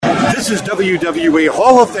This is WWE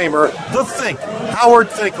Hall of Famer, The Think, Howard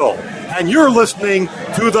Finkel, and you're listening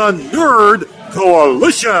to the Nerd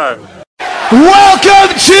Coalition.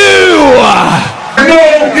 Welcome to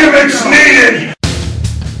No Gimmicks Needed!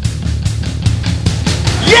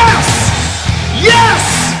 Yes! Yes!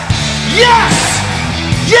 Yes!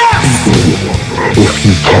 Yes! If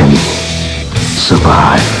you can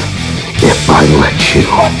survive, if I let you.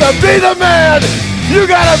 But to be the man, you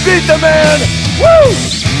gotta beat the man! Woo!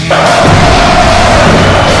 The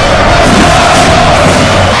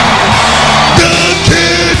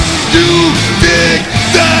kid you dig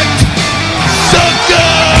that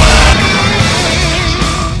sucker!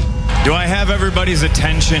 Do I have everybody's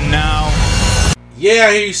attention now? Yeah,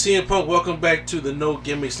 I hear you, CM Punk. Welcome back to the No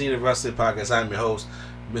Gimmicks Needed Wrestling Podcast. I'm your host,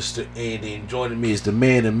 Mr. Andy, and joining me is the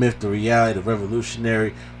man, the myth, the reality, the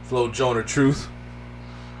revolutionary, Flo Jonah Truth.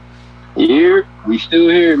 Here, we still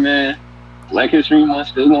here, man. Black History Month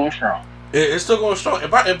still going strong. It's still going strong.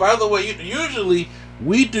 And by the way, usually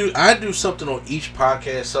I do something on each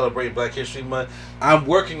podcast celebrating Black History Month. I'm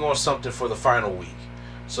working on something for the final week,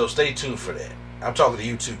 so stay tuned for that. I'm talking to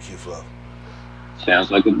you too, Q Flow.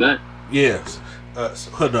 Sounds like a bet. Yes.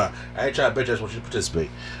 So, hold on. I ain't trying to bet you, I just want you to participate.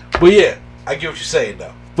 But yeah, I get what you're saying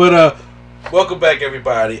though. But welcome back,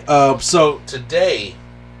 everybody. So today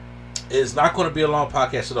is not going to be a long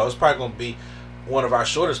podcast at all. It's probably going to be one of our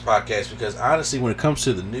shortest podcasts because honestly, when it comes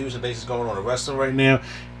to the news and things that's going on in wrestling right now,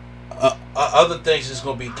 other things is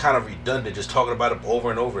going to be kind of redundant, just talking about it over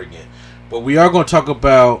and over again. But we are going to talk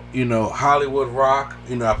about, Hollywood Rock.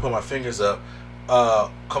 I put my fingers up.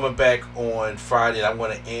 Coming back on Friday, I'm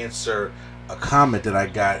going to answer a comment that I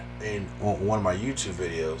got on one of my YouTube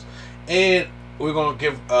videos. And we're going to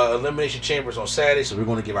give Elimination Chambers on Saturday, so we're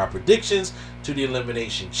going to give our predictions to the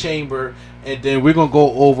Elimination Chamber. And then we're going to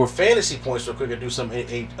go over fantasy points real quick and do some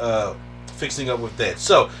fixing up with that.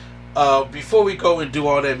 So, before we go and do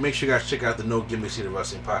all that, make sure you guys check out the No Gimmicks Needed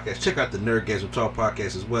Wrestling Podcast. Check out the Nerdgasm Talk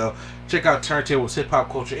Podcast as well. Check out Turntables, Hip Hop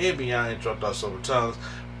Culture, and Beyond, and Dropped Off Silver Tongues.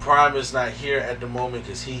 Prime is not here at the moment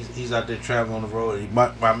because he's out there traveling on the road.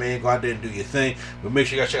 My man, go out there and do your thing. But make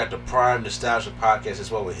sure you guys check out the Prime Nostalgia Podcast as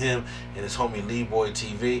well with him and his homie Lee Boy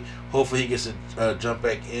TV. Hopefully he gets to jump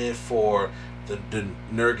back in for the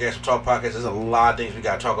Nerdgasm Talk Podcast. There's a lot of things we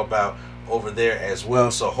got to talk about over there as well.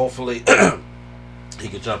 So hopefully he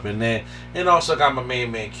can jump in there. And also got my main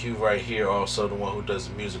man Q right here, also the one who does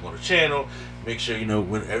the music on the channel. Make sure,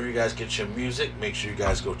 whenever you guys get your music, make sure you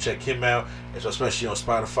guys go check him out, especially on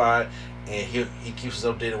Spotify. And he keeps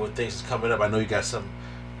us updated with things that's coming up. I know you got some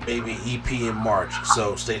maybe EP in March,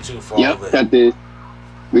 so stay tuned for all of that.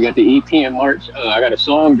 We got the EP in March. I got a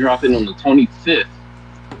song dropping on the 25th.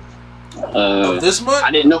 Of this month?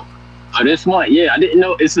 I didn't know. This month, yeah. I didn't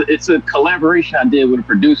know. It's a collaboration I did with a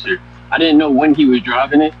producer. I didn't know when he was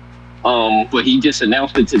dropping it, but he just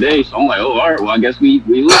announced it today. So I'm like, oh, all right. Well, I guess we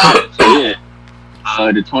look at it. So yeah,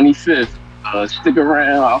 the 25th. Stick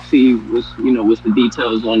around. I'll see what's the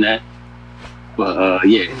details on that. But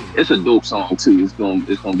yeah, it's a dope song too. It's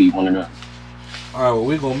gonna be one of them. All right. Well,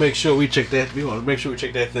 we're gonna make sure we check that. We want to make sure we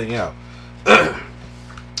check that thing out.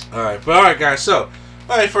 All right, guys. So,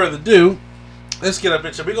 without further ado, let's get up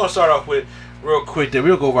into it. We're gonna start off with real quick. Then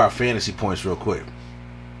we'll go over our fantasy points real quick.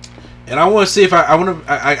 And I want to see if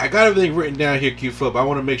I got everything written down here, Q-Flip. I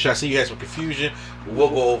want to make sure I see you had some confusion. We'll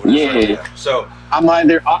go over this right now. So I'm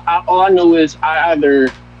either all I know is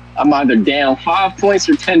I'm either down 5 points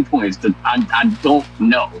or 10 points. I don't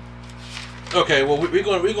know. Okay, well we're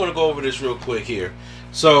gonna go over this real quick here.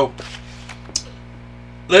 So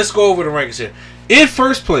let's go over the rankings here. In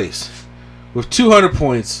first place with 200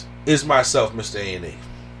 points is myself, Mr. A&A.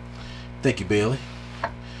 Thank you, Bailey.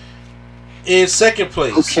 In second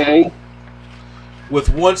place, okay, with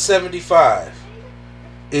 175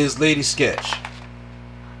 is Lady Sketch.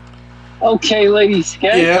 Okay, Lady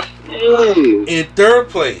Sketch. Yeah. Hey. In third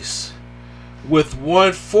place with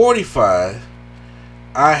 145,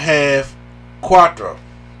 I have Quattro.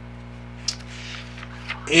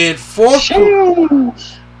 In fourth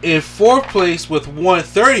place with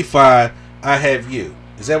 135, I have you.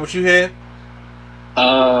 Is that what you had?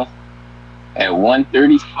 At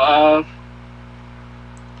 135.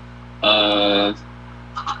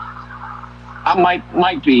 I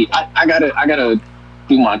might be. I gotta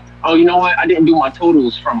do my. Oh, you know what? I didn't do my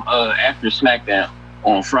totals from after SmackDown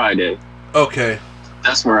on Friday. Okay.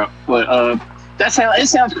 That's where. But it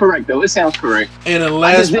sounds correct though. It sounds correct. And the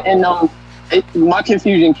I just didn't know. My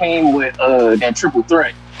confusion came with that triple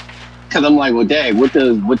threat. Cause I'm like, well, dang, what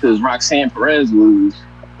does Roxanne Perez lose?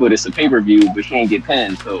 But it's a pay-per-view, but she ain't get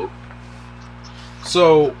pinned.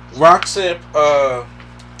 So Roxanne.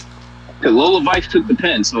 Because Lola Vice took the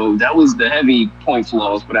pin, so that was the heavy points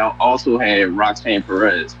loss. But I also had Roxanne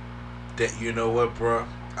Perez. That, you know what, bro?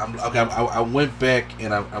 I went back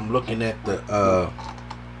and I'm looking at the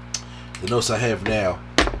notes I have now.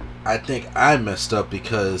 I think I messed up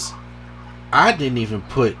because I didn't even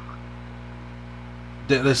put.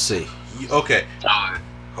 Let's see. Okay,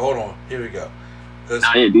 hold on. Here we go.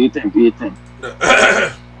 Nah, yeah, do your thing.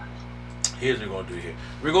 Here's what we're gonna do here.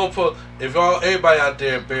 We're gonna put everybody out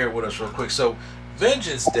there bear with us real quick. So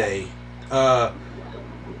Vengeance Day,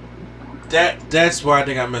 that's why I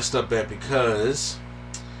think I messed up at, because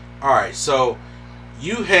alright, so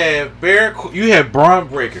you have Braun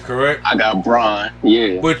Breaker, correct? I got Braun,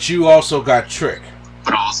 yeah. But you also got Trick.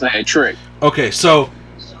 But I also had Trick. Okay, so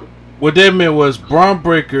what that meant was Braun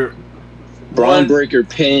Breaker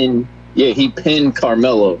pinned. Yeah, he pinned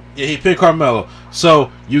Carmelo. Yeah, he pinned Carmelo.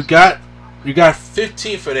 So you got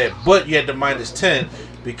 15 for that, but you had the minus 10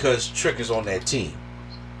 because Trick is on that team.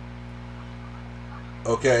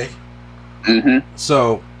 Okay.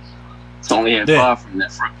 So only had 5 from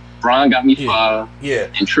that front. Braun got me 5. Yeah.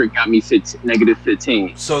 And Trick got me negative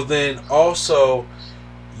 15. So then also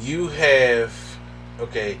you have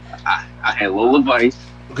I had Lola Vice.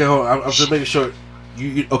 Okay, hold on. I'm just making sure.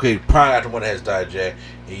 You okay? Probably not the one that has Dijak,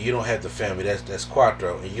 and you don't have the family. That's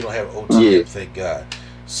Quattro, and you don't have OTM. Thank God.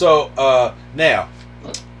 So now,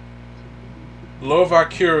 Lola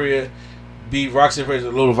Valkyria beat Roxanne Perez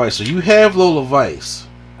and Lola Vice. So you have Lola Vice.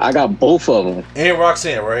 I got both of them. And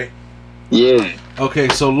Roxanne, right? Yeah. Okay,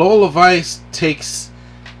 so Lola Vice takes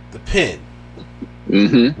the pin,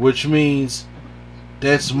 which means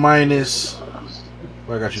that's minus.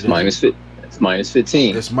 What I got you? It's minus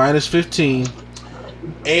 15. It's minus 15.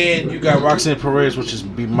 And you got Roxanne Perez, which is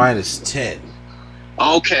be minus 10.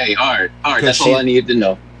 Okay, all right. That's all I needed to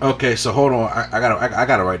know. Okay, so hold on. I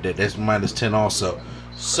gotta write that. That's minus 10 also.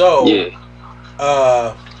 So yeah.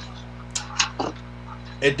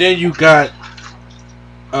 And then you got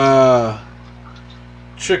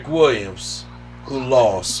Trick Williams, who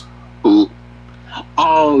lost.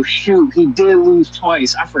 Oh shoot, he did lose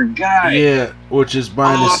twice. I forgot. Yeah, which is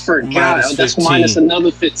minus. I forgot. Minus That's 15. minus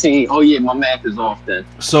another 15. Oh yeah, my math is off then.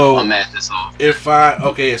 So my math is off.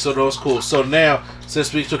 So that was cool. So now,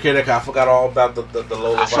 since we took care of that, I forgot all about the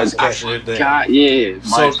Lola Vice cash and everything. Yeah.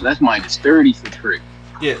 So that's minus 30 for Trick.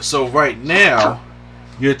 Yeah. So right now,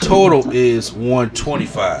 your total is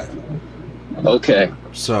 125. Okay.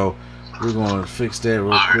 So we're gonna fix that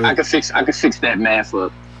real quick. I can fix that math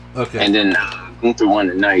up. Okay. And then Gunther won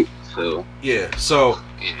tonight. So yeah. So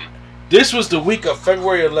this was the week of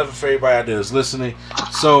February 11th for everybody out there that's listening.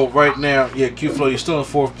 So right now, Q-Flow, you're still in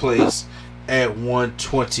 4th place at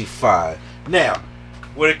 125. Now,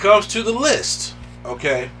 when it comes to the list,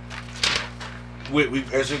 okay,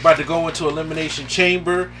 as we're about to go into Elimination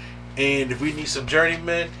Chamber, and if we need some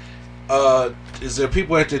journeymen, is there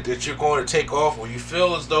people that you're going to take off, or you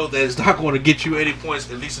feel as though that it's not going to get you any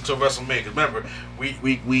points at least until WrestleMania? Because remember,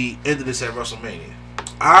 we ended this at WrestleMania.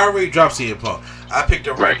 I already dropped CM Punk. I picked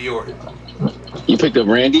up Randy Orton. You picked up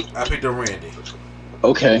Randy? I picked up Randy.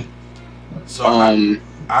 Okay. So I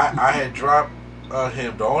had dropped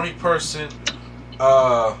him. The only person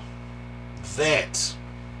that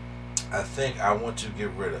I think I want to get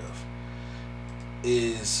rid of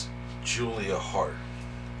is Julia Hart.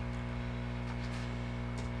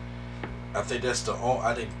 I think that's the only.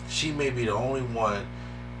 I think she may be the only one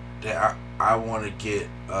that I want to get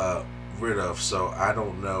rid of. So I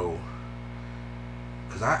don't know,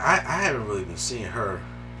 because I haven't really been seeing her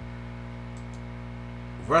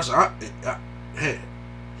wrestle. Hey,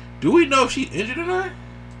 do we know if she's injured or not?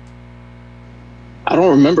 I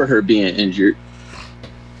don't remember her being injured.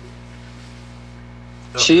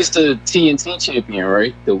 Okay. She's the TNT champion,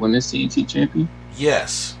 right? The women's TNT champion?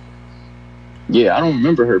 Yes. Yeah, I don't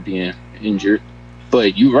remember her being injured.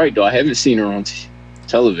 But you're right, though. I haven't seen her on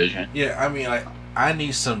television. Yeah, I mean, I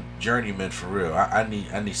need some journeymen for real. I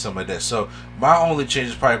need something like that. So my only change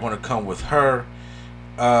is probably going to come with her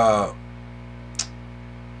on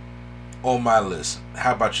my list.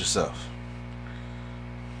 How about yourself?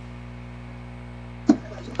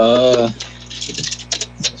 So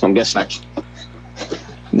I'm guessing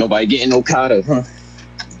nobody getting Okada, huh?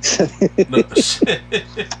 No,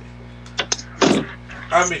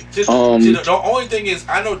 I mean, the only thing is,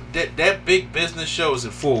 I know that big business show is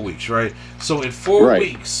in 4 weeks, right? So in 4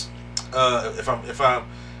 weeks, if I'm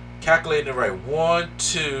calculating it right, 1,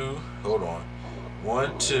 2, hold on,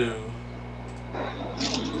 1, 2.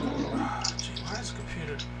 Why is the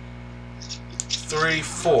computer? 3,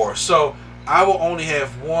 4. So I will only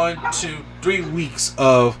have 1, 2, 3 weeks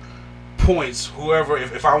of points. Whoever,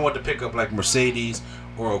 if I want to pick up like Mercedes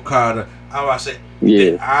or Okada. I would say,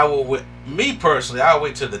 Yeah. I will wait. Me personally, I'll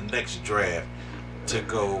wait till the next draft to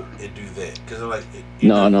go and do that because like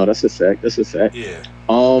No, that's a fact. That's a fact. Yeah.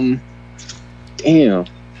 Damn.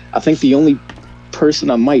 I think the only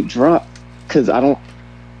person I might drop, because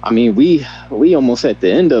we almost at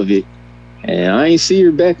the end of it, and I ain't see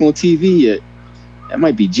her back on TV yet. That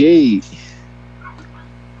might be Jade.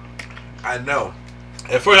 I know.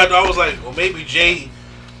 At first, I was like, well, maybe Jade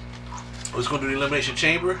was going to do the Elimination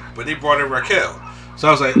Chamber, but they brought in Raquel. So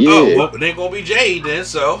I was like, oh, well, it ain't going to be Jade then,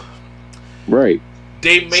 so. Right.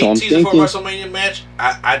 They made teaser for a WrestleMania match.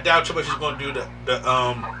 I doubt too much he's going to do the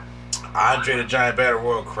Andre the Giant Battle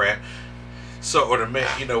Royal crap. So, or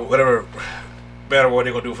whatever Battle Royal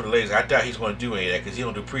they're going to do for the ladies. I doubt he's going to do any of that because he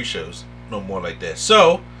don't do pre-shows no more like that.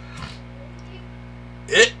 So,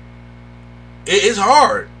 it is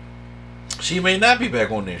hard. She may not be back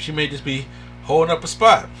on there. She may just be holding up a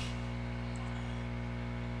spot.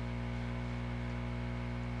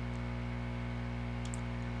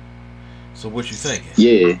 So what you thinking?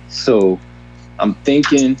 Yeah, so I'm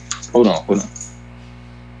thinking, hold on.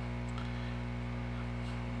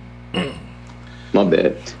 My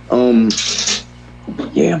bad.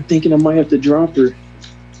 Yeah, I'm thinking I might have to drop her.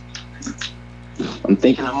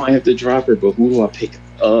 But who do I pick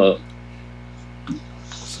up?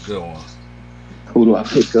 That's a good one. Who do I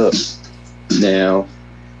pick up? Now,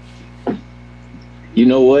 you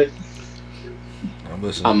know what? I'm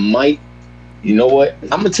listening. I might, you know what?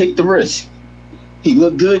 I'm going to take the risk. He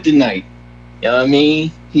looked good tonight. You know what I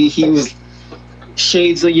mean? He was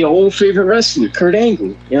shades of your old favorite wrestler, Kurt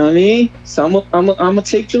Angle. You know what I mean? So I'm gonna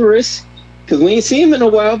take the risk because we ain't seen him in a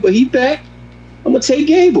while, but he back. I'm gonna take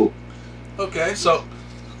Gable. Okay, so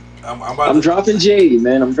I'm dropping Jade,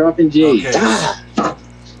 man. I'm dropping Jade. Okay. All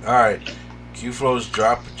right, Q-Flow's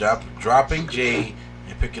dropping Jade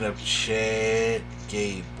and picking up Chad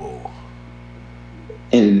Gable.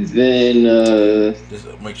 And then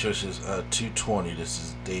make sure this is 2:20.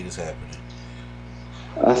 This date is happening.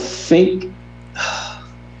 I think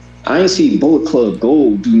I ain't see Bullet Club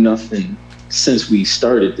Gold do nothing since we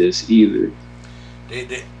started this either.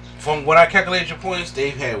 They from what I calculated your points,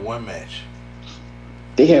 they've had one match.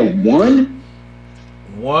 They had one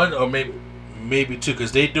or maybe two,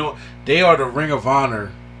 because they are the Ring of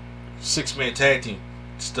Honor 6-man tag team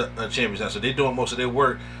champions now, so they're doing most of their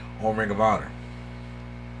work on Ring of Honor.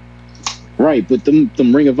 Right, but them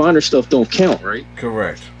Ring of Honor stuff don't count, right?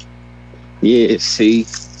 Correct. Yeah, see.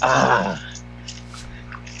 But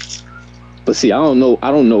see, I don't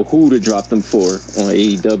know who to drop them for on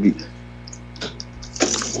AEW.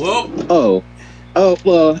 Well.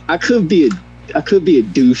 Well, I could be a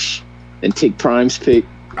douche and take Prime's pick.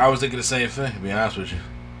 I was thinking the same thing, to be honest with you.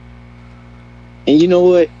 And you know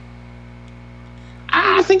what?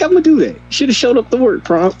 I think I'm gonna do that. Should have showed up to work,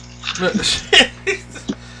 Prime.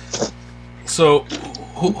 So,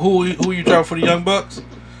 who you dropping for the Young Bucks?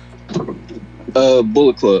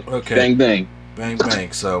 Bullet Club. Okay. Bang bang. Bang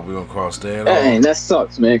bang. So we're gonna cross that Dang, off. that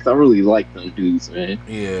sucks, man. Cause I really like them dudes, man.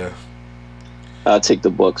 Yeah. I'll take the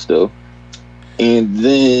Bucks though. And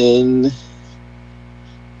then,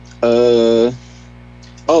 so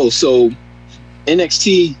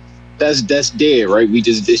NXT, that's dead, right?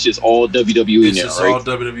 It's just all WWE It's now, just right? all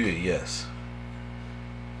WWE, yes.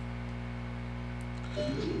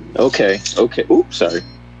 Okay. Oops, sorry.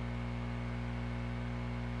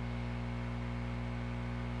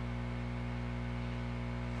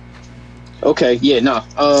 Okay, yeah, no.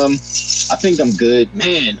 I think I'm good.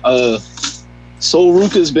 Man, Sol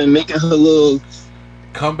Ruka's been making her little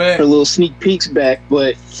comeback, her little sneak peeks back,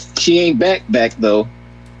 but she ain't back though.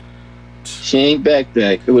 She ain't back.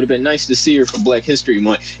 It would have been nice to see her for Black History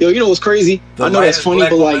Month. Yo, you know what's crazy? I know that's funny,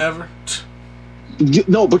 but like,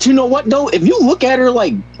 no, but you know what though? If you look at her,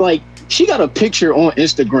 like she got a picture on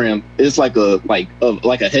Instagram. It's like a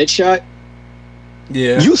headshot.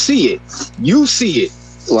 Yeah, you see it.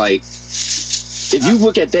 Like, if you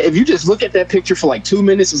look at that, if you just look at that picture for like 2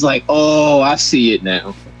 minutes, it's like, oh, I see it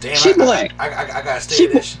now. Damn, she black. I gotta stay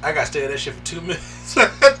at that. I gotta stay at that shit for 2 minutes.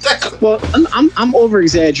 Well, I'm over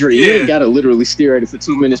exaggerating. Yeah. You ain't gotta literally stare at it for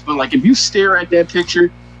 2 minutes, but like if you stare at that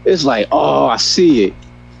picture, it's like, oh, I see it.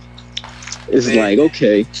 It's like,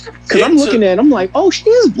 okay, because I'm looking at it, I'm like, oh, she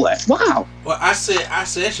is black. Wow. Well, I said that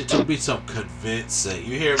shit took me some convincing.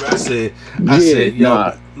 You hear me? I said,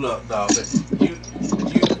 yo, look, no, man,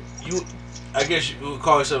 you, I guess you would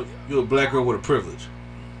call yourself you a black girl with a privilege.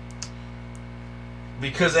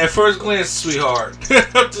 Because at first glance, sweetheart,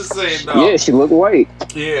 I'm just saying, no. Yeah, she look white.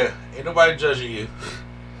 Yeah, ain't nobody judging you.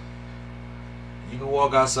 You can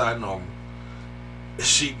walk outside normal.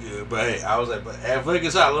 She good, but hey, I was like, but at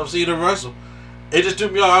Vegas, I love seeing her wrestle. It just threw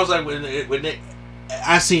me off. I was like,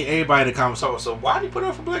 I seen everybody in the comments talking. So why did he put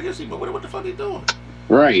her for Black History Month? What the fuck he doing?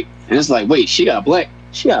 Right. And it's like, wait, she got black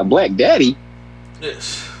daddy.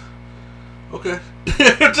 Yes. Okay.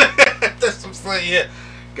 That's what I'm saying. Yeah.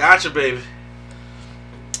 Gotcha, baby.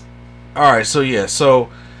 All right. So yeah. So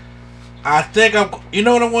I think you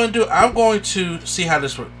know what I want to do? I'm going to see how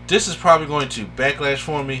this works. This is probably going to backlash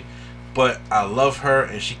for me, but I love her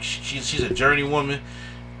and she's a journey woman.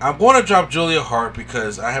 I'm going to drop Julia Hart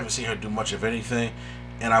because I haven't seen her do much of anything,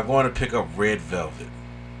 and I'm going to pick up Red Velvet.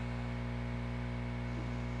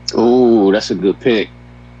 Oh, that's a good pick.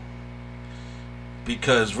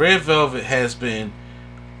 Because Red Velvet has been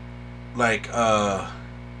like on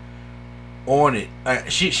it.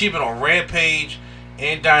 She been on Rampage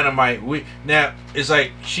and Dynamite. Now it's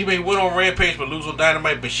like she may win on Rampage but lose on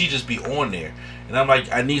Dynamite, but she just be on there. And I'm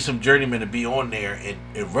like, I need some journeymen to be on there. And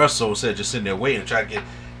Russell said just sitting there waiting, try to get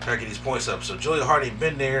these points up. So Julia Hart ain't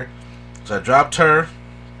been there, so I dropped her.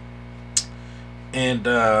 And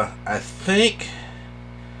I think.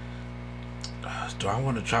 Do I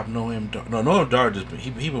want to drop Noam Dar? No, Noam Dar just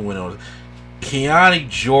he been winning on Keani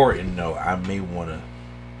Jordan. No, I may want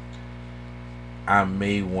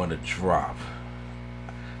to drop.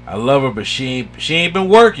 I love her, but she ain't been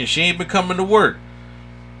working. She ain't been coming to work.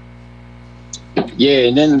 Yeah,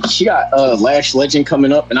 and then she got Lash Legend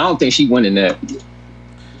coming up, and I don't think she winning that.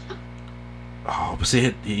 Oh, but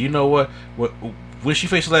see, you know what? When she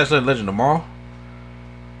face Lash Legend tomorrow?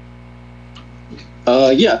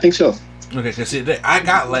 Yeah, I think so. Okay, cause see, I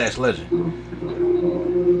got Lash Legend.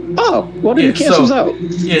 Oh, well then it cancels out.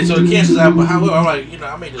 Yeah, so it cancels out. But however, I'm like,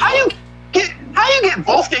 I made this. How you get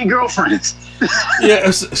both their girlfriends? Yeah,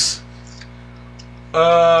 it's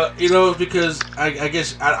because I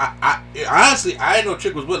guess I honestly I didn't know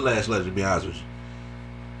Trick was with Lash Legend. To be honest with you,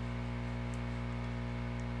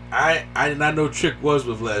 I did not know Trick was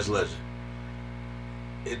with Lash Legend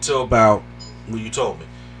until about when you told me.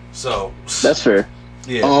 So that's fair.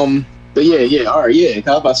 Yeah. But yeah, all right, yeah. I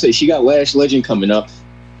was about to say she got Lash Legend coming up,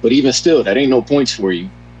 but even still, that ain't no points for you.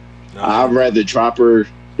 No. I'd rather drop her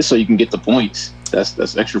just so you can get the points.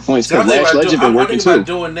 That's extra points. Because Lash Legend been working too. I'm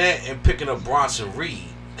doing that and picking up Bronson Reed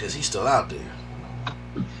because he's still out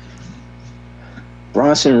there.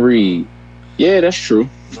 Bronson Reed, yeah, that's true.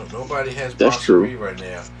 No, nobody has Bronson Reed right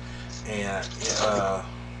now, and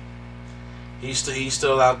he's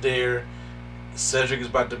still out there. Cedric is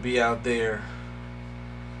about to be out there.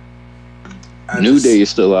 New Day is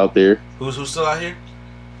still out there. Who's still out here?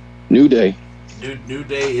 New Day. New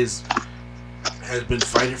Day has been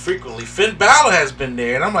fighting frequently. Finn Balor has been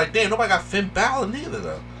there, and I'm like, damn, nobody got Finn Balor neither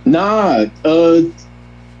though. Nah,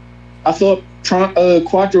 I thought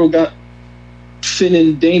Quattro got Finn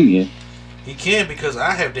and Damian. He can because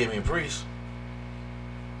I have Damian Priest.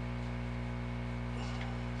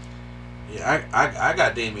 Yeah, I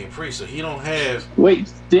got Damian Priest, so he don't have. Wait,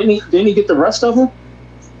 didn't he get the rest of them?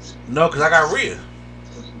 No, because I got Rhea.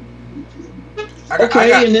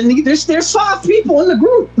 And then there's 5 people in the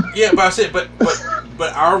group. Yeah, but I said, but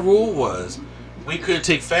our rule was we couldn't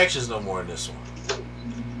take factions no more in this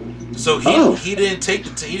one. So he didn't take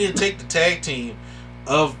the tag team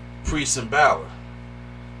of Priest and Balor.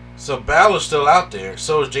 So Balor's still out there.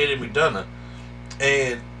 So is JD McDonough,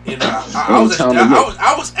 and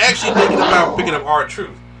I was actually thinking about picking up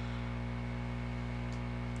R-Truth.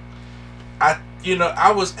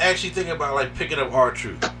 I was actually thinking about like picking up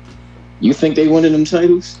R-Truth. You think they winning them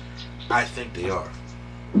titles? I think they are.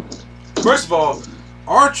 First of all,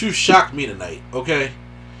 R-Truth shocked me tonight, okay?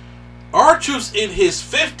 R-Truth's in his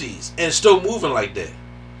 50s and still moving like that.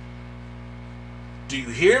 Do you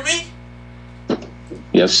hear me?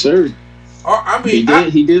 Yes, sir. I mean,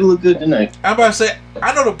 he did look good tonight. I'm about to say,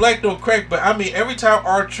 I know the black don't crack, but I mean, every time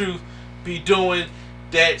R-Truth be doing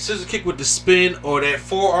that scissor kick with the spin or that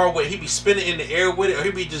forearm where he be spinning in the air with it, or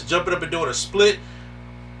he be just jumping up and doing a split,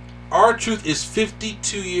 R-Truth is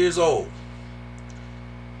 52 years old.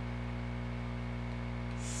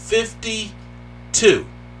 52.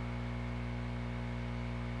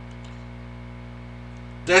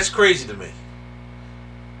 That's crazy to me.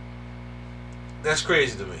 That's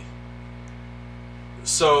crazy to me.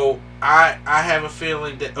 So I have a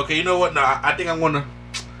feeling that, okay, you know what? No, I think I'm gonna.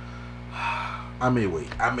 I may wait.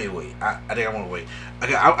 I think I want to wait.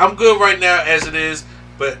 Okay, I'm good right now as it is,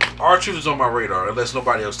 but R-Truth is on my radar unless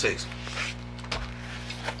nobody else takes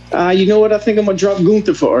it. You know what? I think I'm gonna drop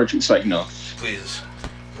Gunther for R-Truth right now. Please,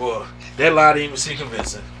 boy, that lie didn't even seem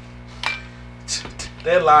convincing.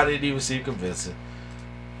 That lie didn't even seem convincing.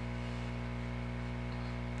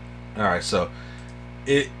 All right, so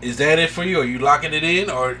is that it for you? Are you locking it in,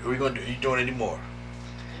 or are you doing any more?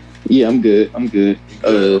 Yeah, I'm good. I'm good.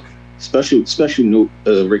 Special note.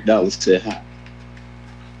 Rick Dallas said hi.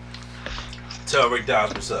 Tell Rick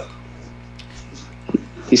Dallas what's up.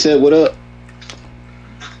 He said, "What up?"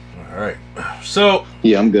 All right. So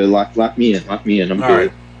yeah, I'm good. Lock me in. Lock me in. I'm all good.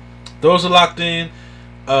 Right. Those are locked in.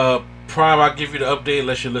 Prime, I'll give you the update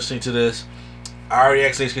unless you're listening to this. I already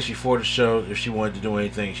asked Ace before the show if she wanted to do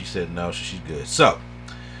anything. She said no, so she's good. So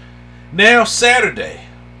now Saturday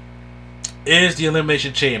is the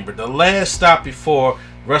Elimination Chamber, the last stop before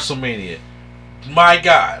WrestleMania. My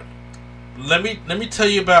God, let me tell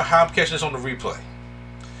you about how I'm catching this on the replay.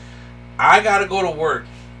 I gotta go to work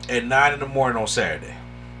at 9 in the morning on Saturday.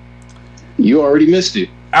 You already missed it.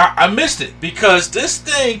 I missed it because this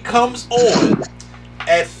thing comes on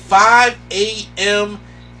at 5 a.m.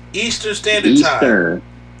 Eastern Standard Time,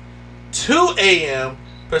 2 a.m.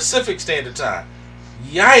 Pacific Standard Time.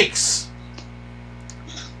 Yikes!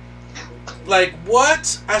 Like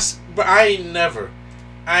what? I ain't never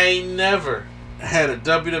had a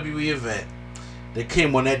WWE event that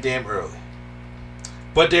came on that damn early.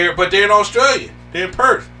 But they're in Australia. They're in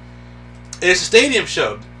Perth. It's a stadium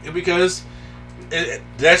show because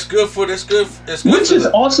that's good. Which is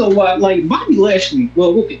also why, like, Bobby Lashley.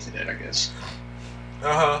 Well, we'll get to that, I guess.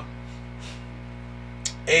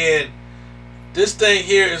 And this thing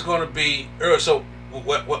here is going to be. So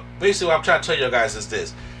what? Basically, what I'm trying to tell you guys is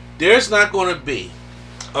this: there's not going to be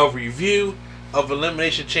a review of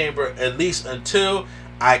Elimination Chamber at least until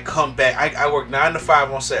I come back. I work 9 to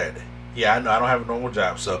 5 on Saturday. Yeah, I know I don't have a normal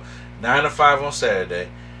job, so 9 to 5 on Saturday.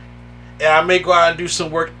 And I may go out and do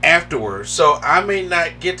some work afterwards. So I may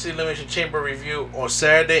not get to the Elimination Chamber review on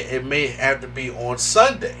Saturday. It may have to be on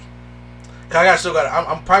Sunday. Cause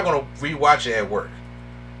I'm probably going to rewatch it at work.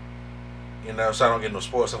 You know, so I don't get no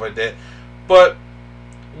spoilers, stuff like that. But,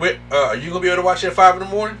 are you going to be able to watch it at 5 in the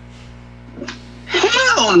morning?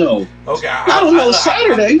 Hell no. Okay. I don't know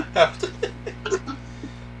Saturday.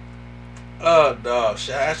 No.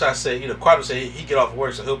 As I said, Quadro said he get off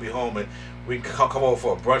work, so he'll be home and we can come over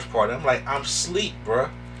for a brunch party. I'm like, I'm sleep, bro.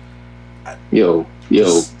 Yo,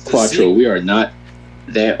 Quattro, we are not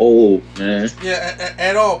that old, man. Yeah,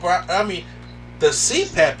 at all, bro. I mean, the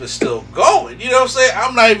CPAP is still going. You know what I'm saying?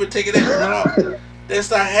 I'm not even taking that. No, that's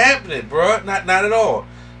not happening, bro. Not at all.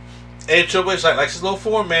 And Triple H, like this little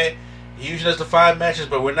format, he usually does the 5 matches,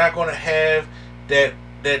 but we're not going to have that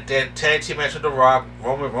tag team match with The Rock.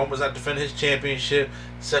 Roman's not defending his championship.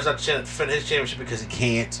 Seth's not defending his championship because he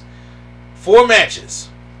can't. 4 matches.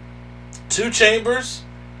 2 chambers.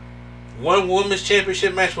 1 women's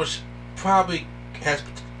championship match, which probably has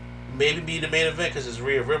maybe be the main event because it's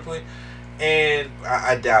Rhea Ripley. And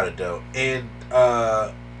I doubt it though. And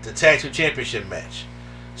the tag team championship match.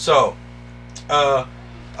 So,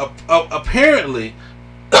 apparently,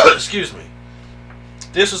 excuse me.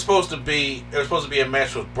 This was supposed to be a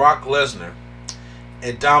match with Brock Lesnar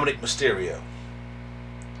and Dominic Mysterio.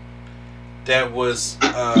 That was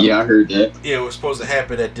yeah, I heard that. Yeah, it was supposed to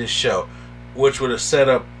happen at this show, which would have set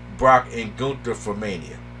up Brock and Gunther for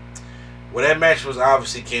Mania. Well, that match was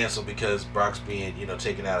obviously canceled because Brock's being,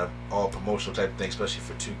 taken out of all promotional type of things, especially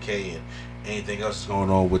for 2K and anything else that's going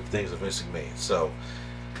on with things of Vince McMahon. So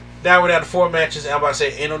now we're down to 4 matches, and I'm about to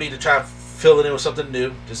say, ain't no need to try to fill it in with something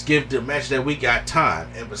new. Just give the match that we got time.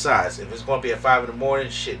 And besides, if it's going to be at 5 in the morning,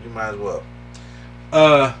 shit, you might as well.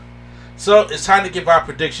 So it's time to give our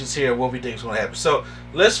predictions here of what we think is going to happen. So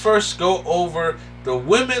let's first go over the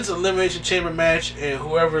women's Elimination Chamber match, and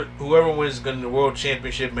whoever wins is going to the World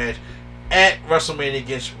Championship match at WrestleMania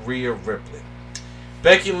against Rhea Ripley.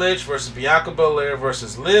 Becky Lynch versus Bianca Belair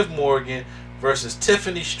versus Liv Morgan versus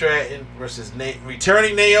Tiffany Stratton versus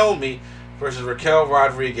returning Naomi versus Raquel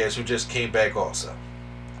Rodriguez, who just came back also.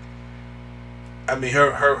 I mean,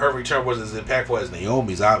 her return wasn't as impactful as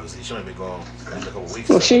Naomi's, obviously. She might be gone in a couple weeks.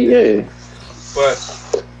 Well, yeah.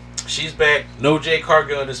 But she's back. No Jade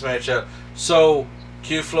Cargill in this matchup. So,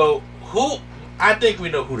 Q-Flow, who I think we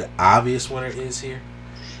know who the obvious winner is here.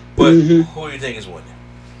 But who do you think is winning?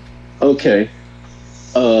 Okay.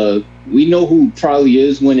 We know who probably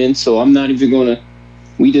is winning, so I'm not even gonna.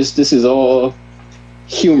 This is all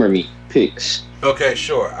humor me picks. Okay,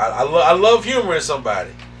 sure. I love humor in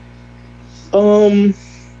somebody.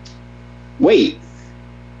 Wait.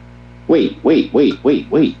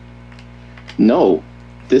 No,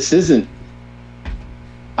 this isn't.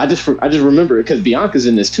 I just remember it because Bianca's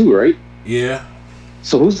in this too, right? Yeah.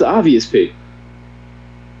 So who's the obvious pick?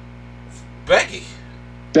 Becky?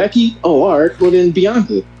 Oh, all right. Well, then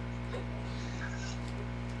Bianca.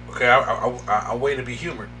 Okay, I'm waiting to be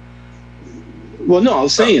humored. Well, no, I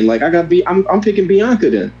was saying I'm picking Bianca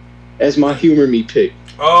then as my humor me pick.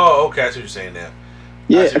 Oh, okay, I see what you're saying now.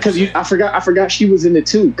 Yeah, because I forgot she was in it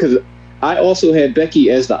too. Because I also had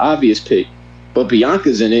Becky as the obvious pick, but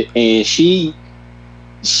Bianca's in it, and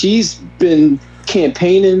she's been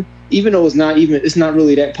campaigning, even though it's not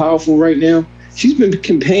really that powerful right now. She's been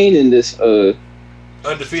campaigning this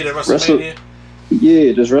undefeated WrestleMania.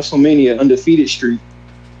 This WrestleMania undefeated streak,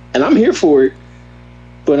 and I'm here for it.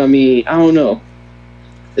 But I mean, I don't know.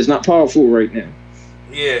 It's not powerful right now.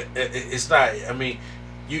 Yeah, it's not. I mean,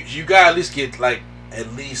 you gotta at least get like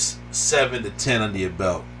at least 7 to 10 under your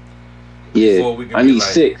belt. Yeah, I need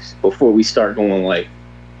 6 before we start going like.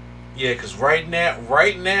 Yeah, because right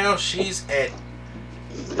now she's at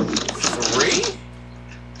 3.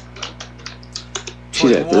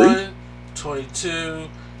 She's at 3. 22,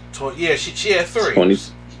 20. Yeah, she had 3.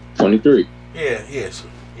 23. Yeah, so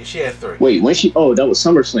she had 3. Wait, when she? Oh, that was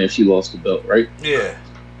SummerSlam. She lost the belt, right? Yeah.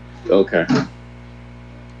 Okay.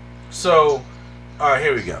 So, all right,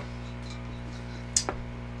 here we go.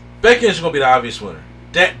 Becky Lynch is gonna be the obvious winner.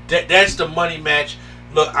 That's the money match.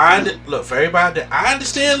 Look, for everybody. I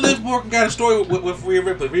understand Liv Morgan got a story with Rhea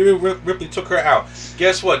Ripley. Rhea Ripley took her out.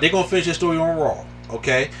 Guess what? They're gonna finish that story on Raw.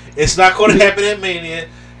 Okay, it's not gonna happen at Mania.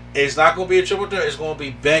 It's not gonna be a triple threat. It's gonna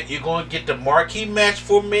be Becky. You're gonna get the marquee match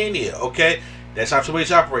for Mania. Okay, that's how Triple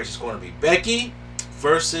H operates. It's gonna be Becky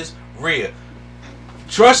versus Rhea.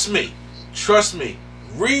 Trust me.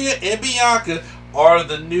 Rhea and Bianca are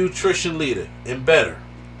the nutrition leader and better.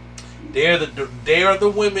 They are the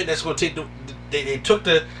women that's going to take they took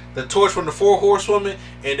the torch from the 4 horsewomen,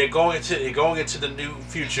 and they're going into the new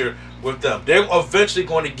future with them. They're eventually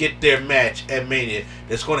going to get their match at Mania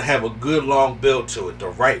that's going to have a good long build to it the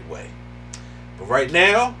right way. But right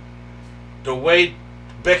now, the way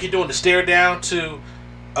Becky doing the stare down to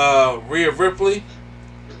Rhea Ripley,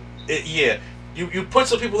 you put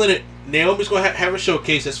some people in it. Naomi's going to have a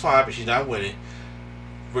showcase. That's fine, but she's not winning.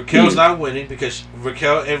 Raquel's not winning because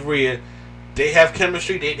Raquel and Rhea, they have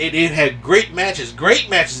chemistry. They had great matches,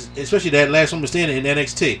 especially that last one was standing in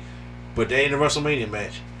NXT. But they ain't a WrestleMania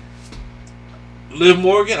match. Liv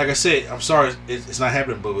Morgan, like I said, I'm sorry, it's not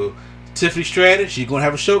happening, boo-boo. Tiffany Stratton, she's going to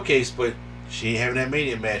have a showcase, but she ain't having that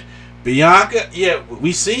Mania match. Bianca, yeah,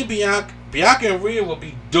 we seen Bianca. Bianca and Rhea will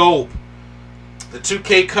be dope. The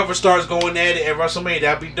 2K cover starts going at it at WrestleMania.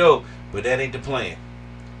 That'd be dope, but that ain't the plan.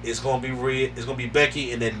 It's gonna be Rhea. It's gonna be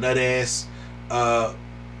Becky and that nut ass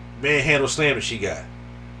manhandle slam that she got.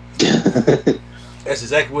 That's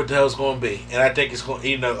exactly what the hell it's gonna be, and I think it's going.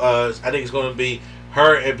 I think it's gonna be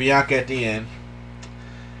her and Bianca at the end,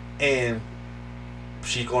 and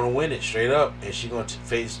she's gonna win it straight up, and she's gonna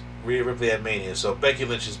face Rhea Ripley at Mania. So Becky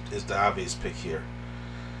Lynch is the obvious pick here.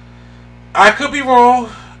 I could be wrong,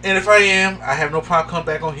 and if I am, I have no problem coming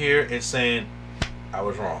back on here and saying I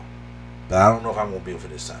was wrong. But I don't know if I'm going to be for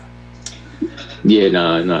this time. Yeah,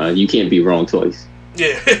 nah. You can't be wrong twice.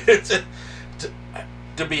 Yeah.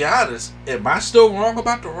 to be honest, am I still wrong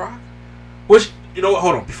about The Rock? Which, you know what?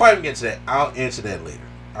 Hold on. Before I even get to that, I'll answer that later.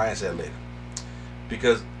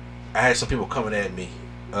 Because I had some people coming at me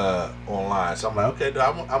online. So I'm like, okay,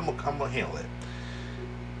 I'm going to handle it.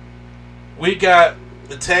 We got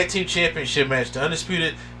the Tag Team Championship match. The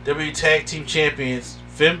Undisputed WWE Tag Team Champions,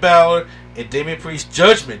 Finn Balor and Damian Priest,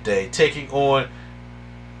 Judgment Day, taking on,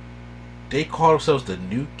 they call themselves the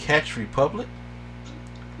New Catch Republic?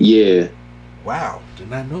 Yeah. Wow, did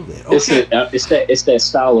not know that. Okay. It's that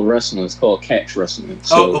style of wrestling. It's called catch wrestling.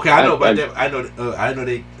 So okay, I know about that. I know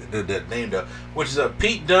the name though, which is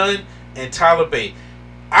Pete Dunne and Tyler Bate.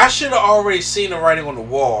 I should have already seen the writing on the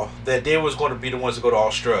wall that they was going to be the ones to go to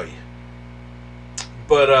Australia.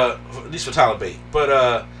 But at least for Tyler Bate.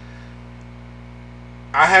 But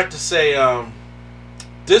I have to say,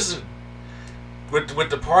 this is with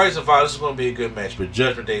the parties involved. This is going to be a good match. But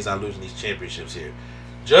Judgment Day is not losing these championships here.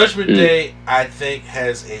 Judgment Day, I think,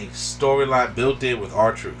 has a storyline built in with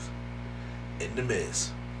R-Truth and The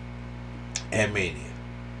Miz and Mania.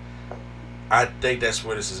 I think that's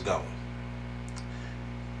where this is going.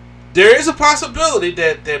 There is a possibility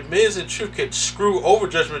that Miz and Truth could screw over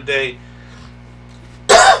Judgment Day.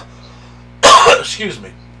 Excuse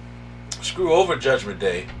me. Screw over Judgment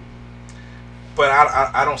Day. But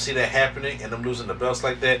I don't see that happening and them losing the belts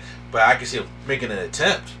like that. But I can see them making an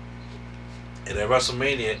attempt. And at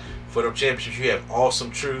WrestleMania, for the championships, you have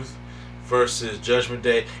Awesome Truth versus Judgment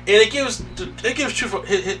Day. And it gives Truth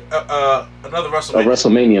another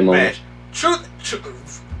WrestleMania match.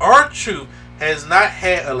 R-Truth has not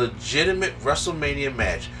had a legitimate WrestleMania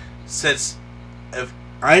match since...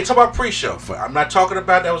 I ain't talking about pre-show. I'm not talking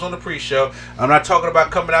about that was on the pre-show. I'm not talking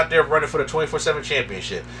about coming out there running for the 24/7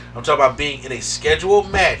 championship. I'm talking about being in a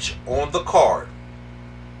scheduled match on the card.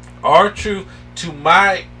 R-Truth, to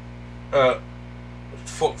my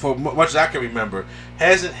for much as I can remember,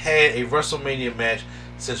 hasn't had a WrestleMania match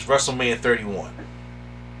since WrestleMania 31.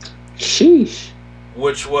 Sheesh.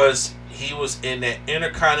 Which was, he was in that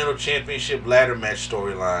Intercontinental Championship ladder match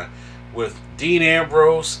storyline with Dean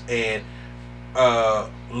Ambrose and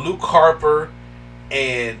Luke Harper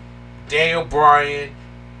and Daniel Bryan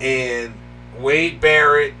and Wade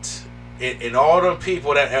Barrett and all the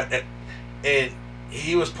people that and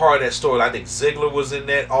he was part of that story. I think Ziggler was in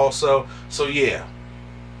that also. So yeah,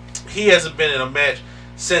 he hasn't been in a match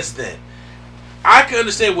since then. I can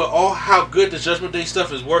understand how good the Judgment Day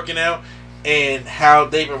stuff is working out and how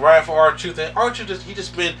they've been riding for R-Truth. And R-Truth, he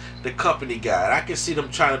just been the company guy. And I can see them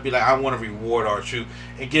trying to be like, I want to reward R-Truth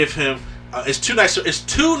and give him. It's two nights of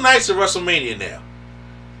WrestleMania now.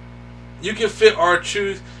 You can fit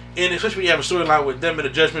R-Truth in, especially when you have a storyline with them in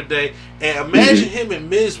the Judgment Day. And imagine him and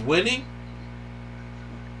Miz winning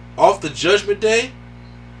off the Judgment Day.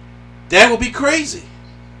 That would be crazy.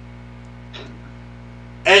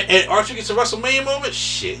 And R-Truth gets a WrestleMania moment?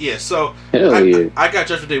 Shit, yeah. So, I got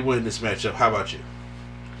Judgment Day winning this matchup. How about you?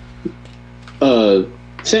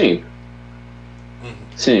 Same.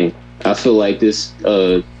 Same. I feel like this,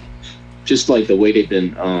 just like the way they've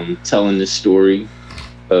been telling this story,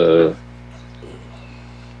 they've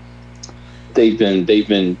been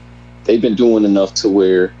doing enough to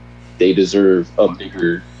where they deserve a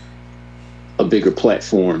bigger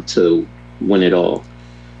platform to win it all.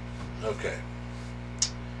 Okay.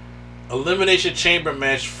 Elimination Chamber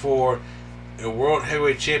match for a World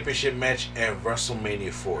Heavyweight Championship match at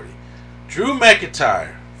WrestleMania 40. Drew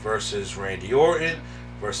McIntyre versus Randy Orton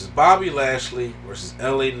versus Bobby Lashley versus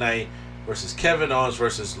LA Knight versus Kevin Owens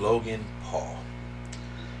versus Logan Paul.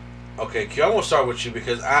 Okay, Q, I want to start with you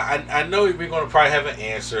because I know we're going to probably have an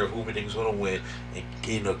answer of who we think is going to win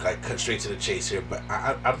and, like cut straight to the chase here, but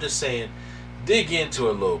I'm just saying, dig into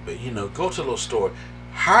it a little bit, go to a little story.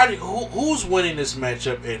 Who's winning this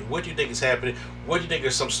matchup, and what do you think is happening? What do you think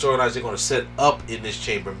are some storylines they're going to set up in this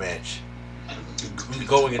chamber match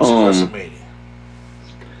going into WrestleMania?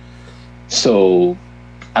 So,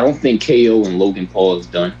 I don't think KO and Logan Paul is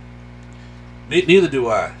done. Neither do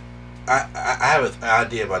I. I have an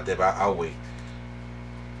idea about that, but I'll wait.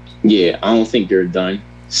 Yeah, I don't think they're done.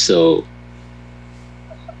 So,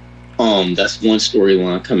 that's one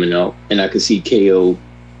storyline coming out, and I could see KO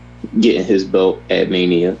getting his belt at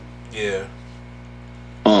Mania. Yeah.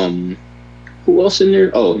 Who else in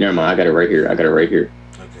there? Oh, never mind. I got it right here.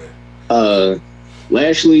 Okay.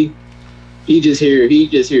 Lashley, he just here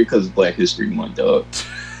because of Black History Month, dog.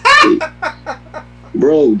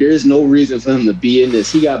 Bro, there's no reason for him to be in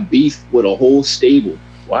this. He got beef with a whole stable.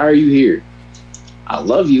 Why are you here? I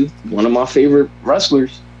love you. One of my favorite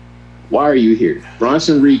wrestlers. Why are you here?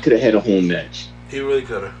 Bronson Reed could have had a home match. He really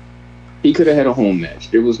could have. He could have had a home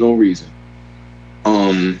match. There was no reason.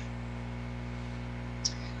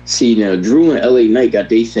 See, now Drew and LA Knight got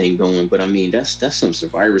their thing going, but I mean that's some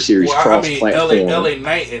Survivor Series cross-platform. LA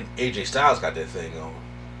Knight and AJ Styles got that thing going.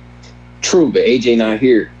 True, but AJ not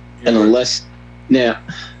here, and unless now,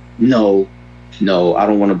 no, I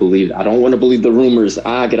don't want to believe. I don't want to believe the rumors.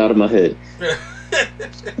 Get out of my head.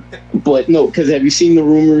 But no, because have you seen the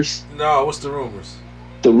rumors? No, what's the rumors?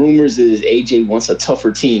 The rumors is AJ wants a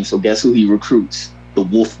tougher team, so guess who he recruits? The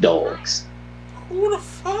Wolf Dogs. Who the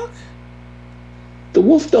fuck? The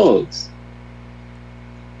Wolf Dogs.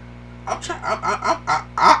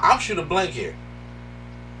 I'm shooting a blank here.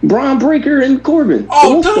 Braun Breaker and Corbin.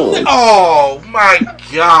 Oh my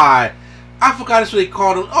god! I forgot that's what they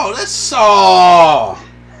called him. Oh, that's Saw.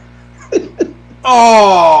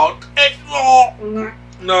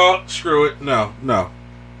 No, screw it. No.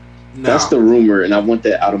 That's the rumor, and I want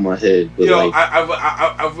that out of my head. But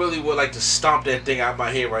I really would like to stomp that thing out of my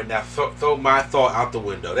head right now. Throw my thought out the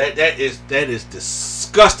window. That is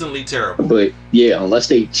disgustingly terrible. But yeah, unless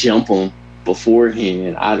they jump them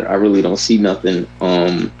beforehand, I really don't see nothing.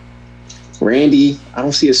 Randy, I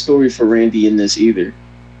don't see a story for Randy in this either.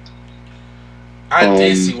 I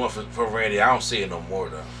did see one for Randy. I don't see it no more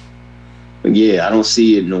though. Yeah, I don't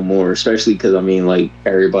see it no more, especially because I mean, like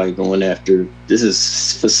everybody going after this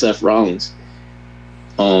is for Seth Rollins.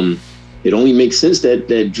 It only makes sense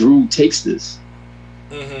that Drew takes this.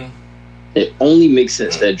 Mm-hmm. It only makes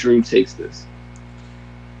sense that Drew takes this.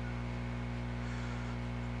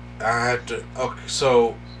 I have to. Okay,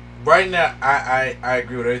 so right now I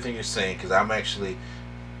agree with everything you're saying because I'm actually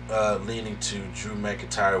leaning to Drew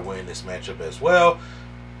McIntyre winning this matchup as well.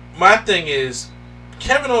 My thing is,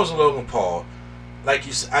 Kevin Owens and Logan Paul, like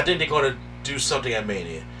you said, I think they're going to do something at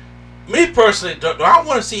Mania. Me personally, do I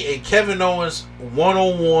want to see a Kevin Owens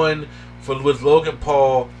one-on-one with Logan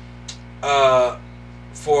Paul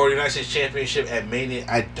for the United States Championship at Mania.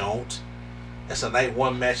 I don't. That's a night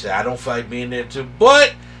one match that I don't feel like being there too.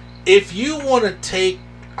 But if you want to take,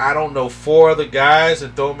 I don't know, 4 other guys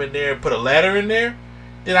and throw them in there and put a ladder in there,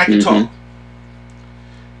 then I can talk.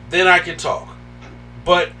 Then I can talk.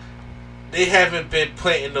 But they haven't been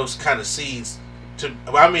planting those kind of seeds.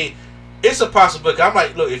 I mean, it's a possibility. I'm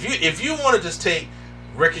like, look, if you want to just take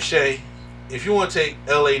Ricochet, if you want to take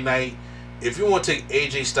LA Knight, if you want to take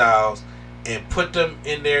AJ Styles and put them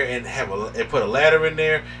in there and put a ladder in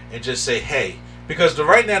there and just say, hey, because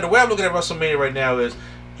right now the way I'm looking at WrestleMania right now is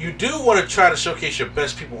you do want to try to showcase your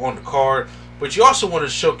best people on the card, but you also want to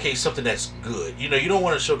showcase something that's good. You know, you don't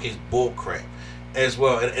want to showcase bull crap as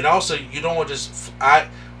well, and also you don't want just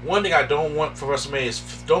one thing I don't want for WrestleMania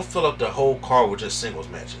is don't fill up the whole card with just singles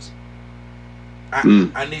matches.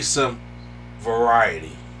 I need some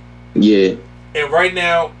variety. Yeah. And right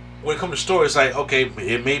now, when it comes to story, it's like, okay,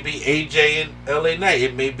 it may be AJ and LA Knight.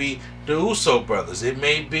 It may be the Uso brothers. It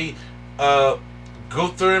may be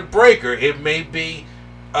Gunther and Breaker. It may be,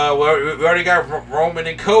 we already got Roman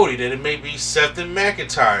and Cody. Then it may be Seth and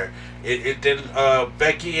McIntyre. Then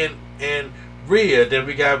Becky and Rhea. Then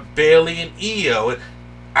we got Bayley and Io.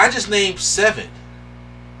 I just named 7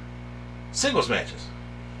 singles matches.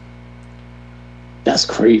 That's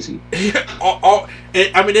crazy.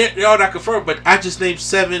 I mean, they're all not confirmed, but I just named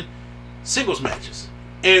 7 singles matches.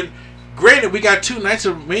 And granted, we got 2 nights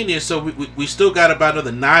of Mania, so we still got about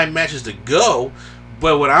another 9 matches to go.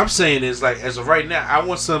 But what I'm saying is, like, as of right now, I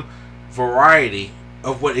want some variety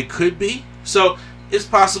of what it could be. So it's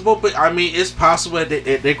possible, but I mean, it's possible that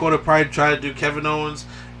they're going to probably try to do Kevin Owens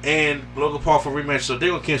and Logan Paul for rematch, so they're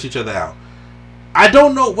going to cancel each other out. I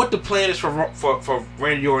don't know what the plan is for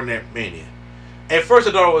Randy Orton at Mania. At first,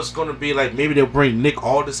 I thought it was going to be like maybe they'll bring Nick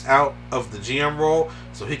Aldis out of the GM role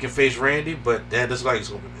so he can face Randy, but that looks like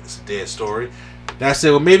it's a dead story. Then I said,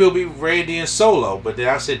 well, maybe it'll be Randy and Solo, but then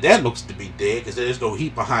I said that looks to be dead because there's no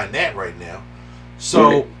heat behind that right now.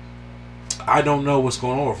 So I don't know what's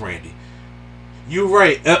going on with Randy. You're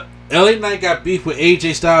right. LA Knight got beef with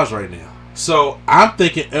AJ Styles right now, so I'm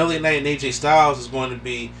thinking LA Knight and AJ Styles is going to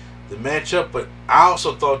be the matchup, but I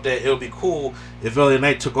also thought that it would be cool if LA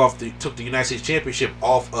Knight took the United States Championship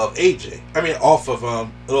off of off of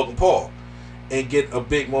Logan Paul, and get a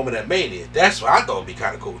big moment at Mania. That's what I thought would be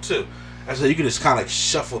kind of cool too. I said you can just kind of like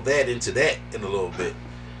shuffle that into that in a little bit.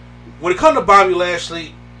 When it comes to Bobby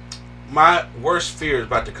Lashley, my worst fear is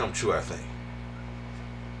about to come true. I think.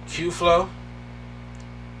 Q-Flow,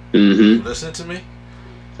 listen to me.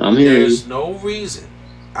 I'm here. There's no reason.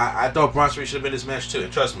 I thought Bronson Reed should have been in this match too,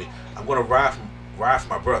 and trust me, I'm going to ride for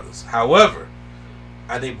my brothers. However,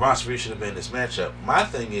 I think Bronson Reed should have been in this matchup. My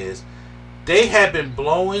thing is, they have been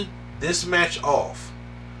blowing this match off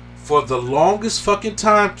for the longest fucking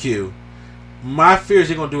time, Q. My fear is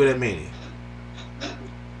they're going to do it at Mania.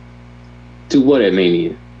 Do what at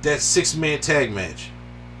Mania? That 6-man tag match.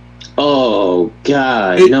 Oh,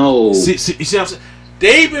 God, no. See what I'm saying?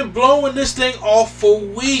 They've been blowing this thing off for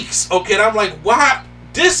weeks. Okay, and I'm like, why?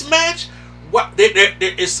 This match, what?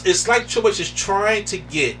 It's like Triple H is trying to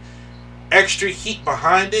get extra heat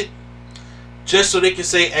behind it, just so they can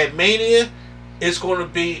say at Mania, it's going to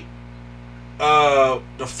be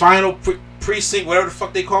the final precinct, whatever the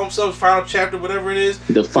fuck they call themselves, final chapter, whatever it is.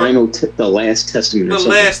 The final, the last testament. The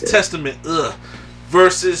last testament,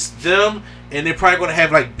 versus them, and they're probably going to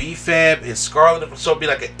have like B-Fab and Scarlett, so it'll be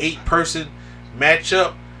like an 8-person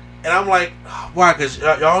matchup. And I'm like, why? Because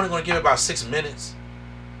y'all only going to give it about 6 minutes.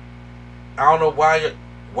 I don't know why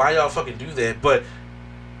y'all fucking do that, but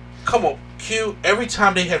come on, Q. Every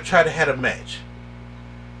time they have tried to have a match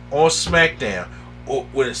on SmackDown, or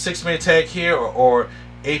with a 6-man tag here or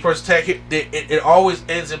 8-person tag here, it always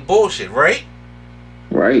ends in bullshit, right?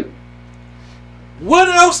 Right. What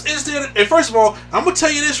else is there? And first of all, I'm gonna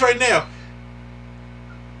tell you this right now.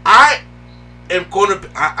 I'm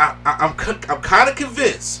kind of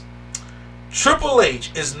convinced Triple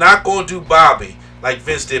H is not going to do Bobby like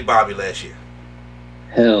Vince did Bobby last year.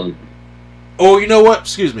 Hell. Oh, you know what?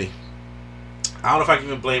 Excuse me. I don't know if I can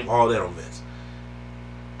even blame all that on Vince.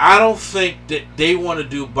 I don't think that they want to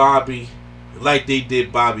do Bobby like they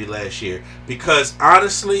did Bobby last year, because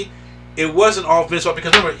honestly, it wasn't all Vince.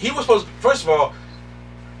 Because remember, he was supposed to, first of all,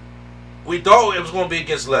 we thought it was going to be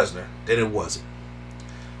against Lesnar. Then it wasn't.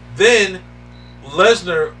 Then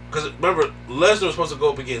Lesnar, because remember, Lesnar was supposed to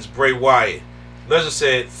go up against Bray Wyatt. Lesnar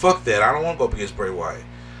said, fuck that, I don't want to go up against Bray Wyatt.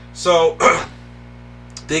 So,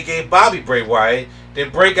 they gave Bobby Bray Wyatt, then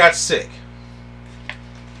Bray got sick.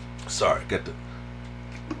 Sorry, got the...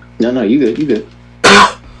 No, you good, you good.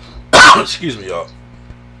 Excuse me, y'all.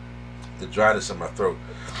 The dryness in my throat.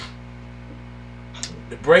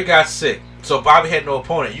 Bray got sick, so Bobby had no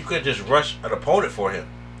opponent. You couldn't just rush an opponent for him,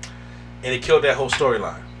 and it killed that whole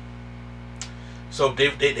storyline. So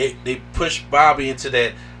they pushed Bobby into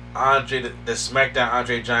that the SmackDown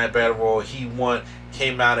Andre Giant Battle Royal. He won,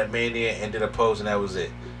 came out at Mania, and did a pose, and that was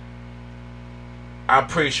it. I'm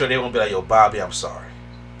pretty sure they won't be like, yo, Bobby, I'm sorry.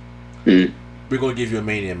 We're going to give you a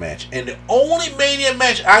Mania match. And the only Mania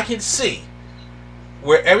match I can see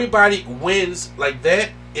where everybody wins like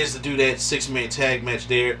that is to do that 6-man tag match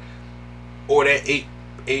there, or that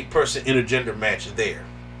 8-person intergender match there.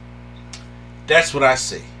 That's what I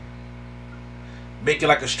see. Make it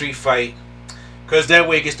like a street fight, because that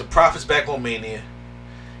way it gets the Profits back on Mania.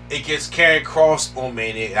 It gets Karrion Kross on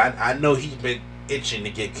Mania. I know he's been itching to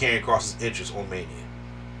get Karrion Kross's interest on Mania.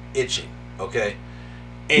 Itching, okay?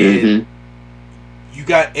 And you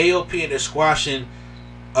got AOP and they're squashing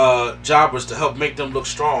jobbers to help make them look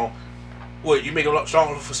strong. What, you make them look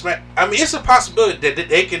strong for Smack? I mean, it's a possibility that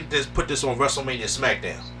they can just put this on WrestleMania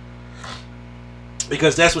SmackDown,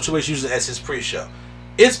 because that's what Triple H uses as his pre-show.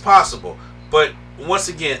 It's possible, but once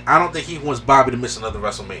again, I don't think he wants Bobby to miss another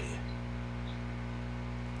WrestleMania.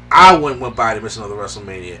 I wouldn't want Bobby to miss another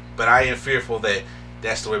WrestleMania, but I am fearful that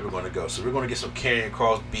that's the way we're going to go. So we're going to get some Karrion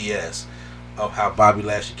Kross BS of how Bobby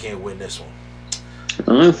Lashley can't win this one.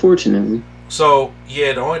 Unfortunately. So,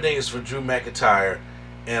 yeah, the only thing is for Drew McIntyre,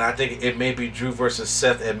 and I think it may be Drew versus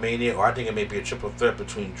Seth at Mania, or I think it may be a triple threat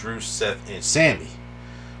between Drew, Seth, and Sammy,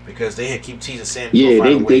 because they keep teasing Sammy. Yeah,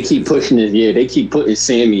 they keep pushing it. Yeah, they keep putting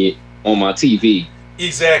Sammy on my TV.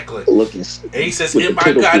 Exactly. Looking. And he says, "In my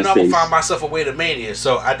God, I know I'm gonna find myself a way to Mania."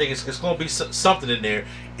 So I think it's going to be something in there.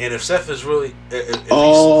 And if Seth is really,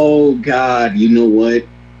 God, you know what?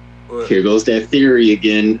 Here goes that theory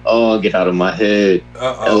again. Oh, get out of my head.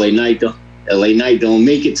 LA Knight don't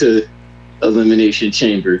make it to Elimination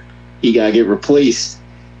Chamber. He gotta get replaced.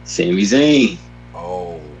 Sami Zayn.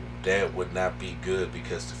 Oh, that would not be good,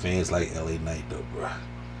 because the fans like LA Knight though, bro.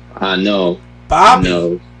 I know.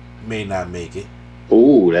 Bobby may not make it.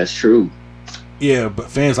 Oh, that's true. Yeah, but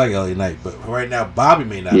fans like LA Knight. But right now, Bobby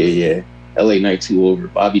may not. Yeah. LA Knight too over.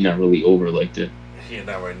 Bobby not really over like that. Yeah,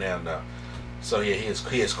 not right now, no. So yeah,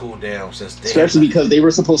 he has cooled down since. Especially because they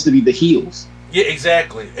were supposed to be the heels. Yeah,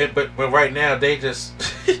 exactly. But right now they just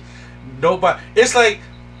nobody. It's like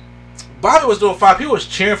Bobby was doing fine. People was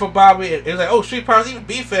cheering for Bobby. And it was like, oh, Street Profits, even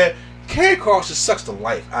B-Fab. Karrion Kross just sucks the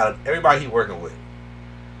life out of everybody he's working with.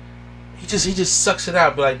 He just sucks it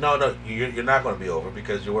out. Be like, no, you're not going to be over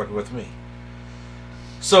because you're working with me.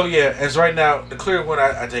 So yeah, as right now, the clear one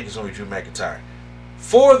I think is going to be Drew McIntyre.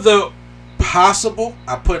 For the possible,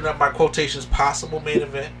 I'm putting up my quotations, possible main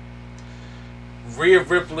event, Rhea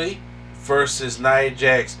Ripley versus Nia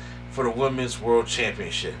Jax for the Women's World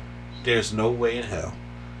Championship. There's no way in hell,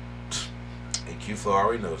 and Q4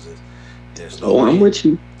 already knows this. There's no way, I'm with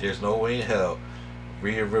you. There's no way in hell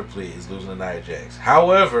Rhea Ripley is losing to Nia Jax.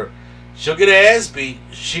 However, she'll get her ass beat.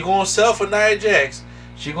 She gonna sell for Nia Jax.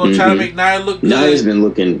 She gonna try to make Nia look good. Nia's been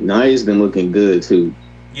looking good too.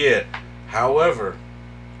 Yeah. However,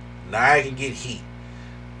 Nia can get heat,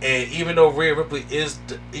 and even though Rhea Ripley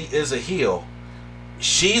is a heel,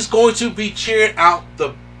 she's going to be cheered out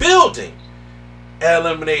the building at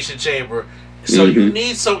Elimination Chamber. So you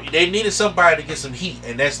need they needed somebody to get some heat,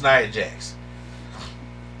 and that's Nia Jax.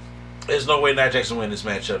 There's no way Nia Jax will win this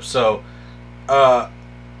matchup. So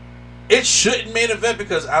it shouldn't main event,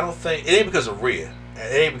 because I don't think it ain't because of Rhea.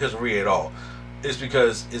 It ain't because of Rhea at all. It's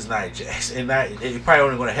because it's Nia Jax, and you're probably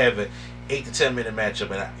only going to have an 8 to 10 minute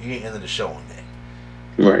matchup, and you ain't ending the show on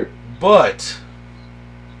that. Right. But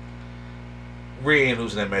Rhea ain't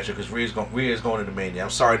losing that matchup, because Rhea's going to the Mania. I'm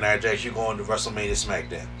sorry, Nia Jax, you're going to WrestleMania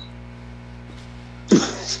SmackDown.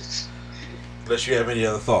 Unless you have any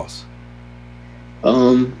other thoughts.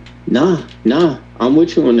 Nah. I'm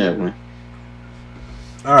with you on that one.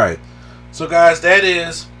 Alright. So guys, that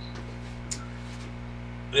is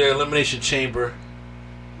the Elimination Chamber.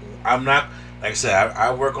 I'm not, like I said,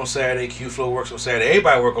 I work on Saturday, Q-Flow works on Saturday,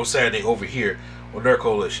 everybody work on Saturday over here on their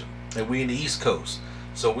coalition. And we in the East Coast.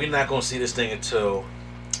 So we're not gonna see this thing until,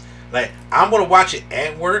 like, I'm gonna watch it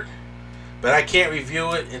at work, but I can't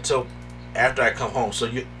review it until after I come home. So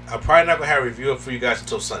I'm probably not gonna have a review for you guys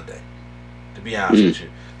until Sunday, to be honest with you.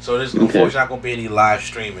 So there's unfortunately not gonna be any live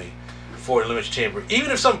streaming for the Elimination Chamber.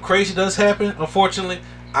 Even if something crazy does happen, unfortunately,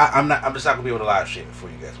 I'm just not gonna be able to live stream it for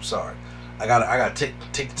you guys. I'm sorry. I gotta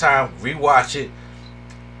take the time, rewatch it,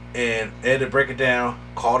 and edit, break it down,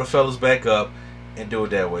 call the fellas back up, and do it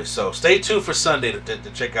that way. So stay tuned for Sunday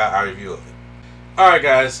to check out our review of it. Alright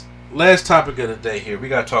guys, last topic of the day here. We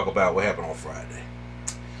gotta talk about what happened on Friday.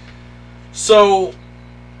 So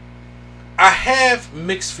I have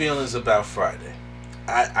mixed feelings about Friday.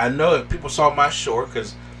 I know if people saw my short,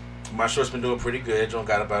 because my short's been doing pretty good. John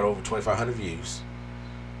got about over 2,500 views.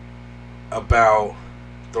 About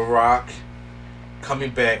The Rock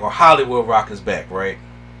coming back, or Hollywood Rock is back, right?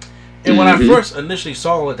 And when I first initially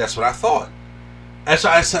saw it, that's what I thought. That's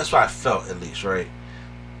what I felt, at least, right?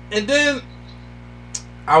 And then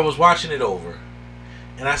I was watching it over,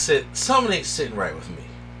 and I said, something ain't sitting right with me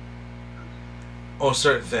on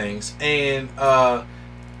certain things, and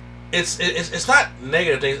it's not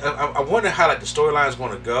negative things. I wonder how like the storyline is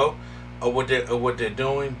going to go, or what they're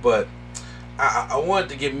doing. But I wanted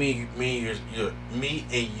to give me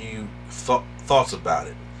and you thoughts about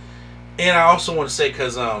it, and I also want to say,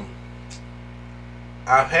 because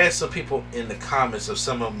I've had some people in the comments of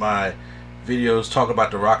some of my videos talking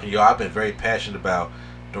about The Rock, and I've been very passionate about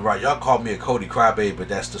The Rock. Y'all called me a Cody crybaby, but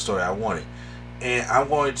that's the story I wanted. And I'm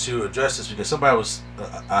going to address this because somebody was,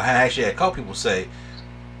 I actually had a couple people say,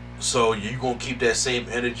 so you going to keep that same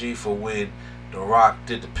energy for when The Rock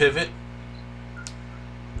did the pivot?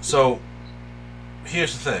 So,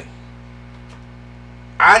 here's the thing.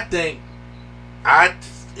 I think,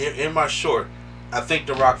 in my short, I think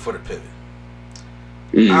The Rock for the pivot.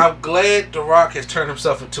 I'm glad The Rock has turned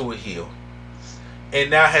himself into a heel, and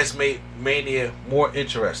now has made Mania more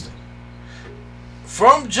interesting.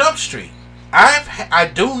 From Jump Street,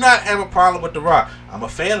 I do not have a problem with The Rock. I'm a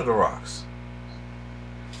fan of The Rock's.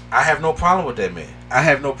 I have no problem with that man. I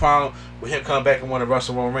have no problem with him coming back and want to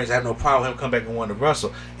wrestle Roman Reigns. I have no problem with him coming back and want to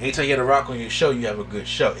wrestle. Anytime you get a Rock on your show, you have a good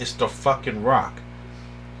show. It's The fucking Rock.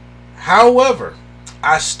 However,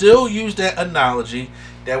 I still use that analogy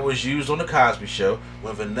that was used on the Cosby Show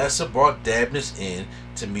when Vanessa brought Dabness in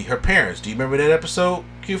to meet her parents. Do you remember that episode,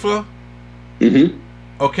 Q-Flow?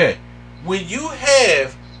 Okay. When you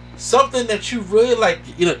have something that you really like,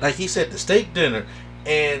 like he said, the steak dinner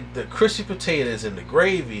and the crispy potatoes and the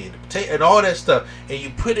gravy and the potato and all that stuff, and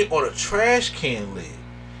you put it on a trash can lid,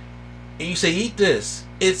 and you say, eat this,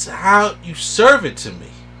 it's how you serve it to me.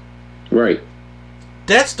 Right.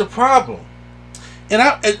 That's the problem. And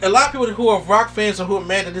a lot of people who are Rock fans or who are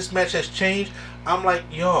mad that this match has changed, I'm like,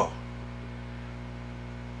 y'all,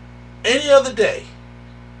 any other day,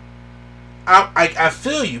 I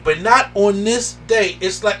feel you, but not on this day.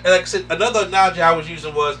 It's like I said, another analogy I was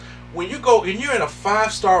using was when you go and you're in a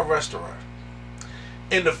 5-star restaurant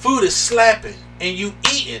and the food is slapping and you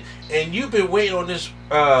eating and you've been waiting on this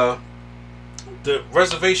the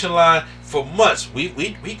reservation line for months. We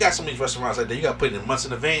got some of these restaurants like that you got to put in months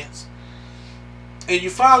in advance, and you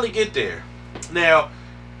finally get there. Now,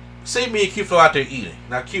 say me and Q-Flow out there eating.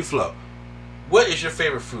 Now, Q-Flow, what is your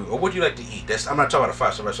favorite food, or what do you like to eat? I'm not talking about a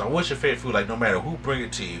 5-star restaurant. What's your favorite food? Like, no matter who bring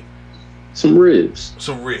it to you. Some ribs.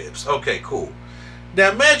 Some ribs. Okay, cool.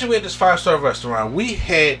 Now, imagine we at this 5-star restaurant. We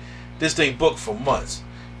had this thing booked for months.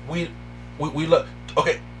 We look.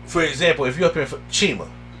 Okay, for example, if you're up here for Chima,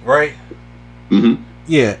 right?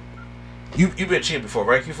 Yeah. You've been Chima before,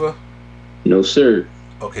 right, Q-Flow? No, sir.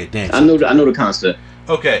 Okay, damn. I know the concept.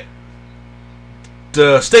 Okay.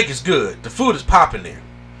 The steak is good. The food is popping there.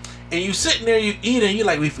 And you sitting there, you eating, you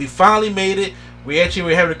like, we finally made it. We're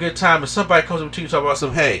having a good time, and somebody comes up to you talking about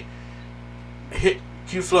some, hey,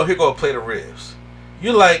 Q-Flow, here go a plate of ribs.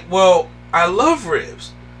 You're like, well, I love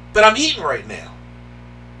ribs, but I'm eating right now.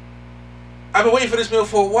 I've been waiting for this meal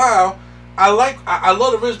for a while. I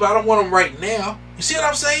love the ribs, but I don't want them right now. You see what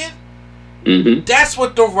I'm saying? That's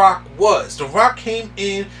what The Rock was. The Rock came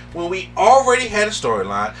in when we already had a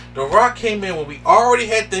storyline. The Rock came in when we already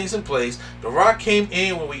had things in place. The Rock came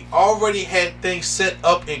in when we already had things set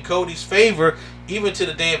up in Cody's favor, even to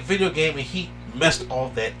the damn video game, and he messed all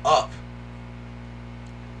that up.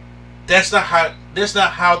 That's not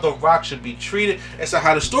how The Rock should be treated. That's not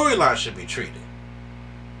how the storyline should be treated.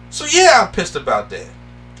 So yeah, I'm pissed about that,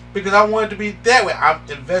 because I wanted to be that way. I'm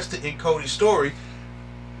invested in Cody's story.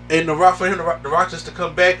 And The Rock, for him, The Rock just to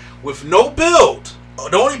come back with no build.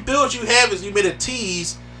 The only build you have is you made a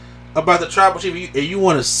tease about the tribal chief, and you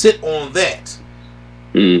want to sit on that.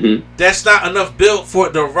 That's not enough build for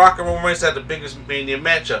The Rock and Roman Reigns to have the biggest Mania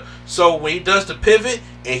matchup. So when he does the pivot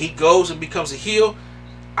and he goes and becomes a heel,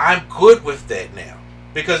 I'm good with that now,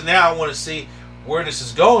 because now I want to see where this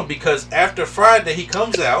is going. Because after Friday, he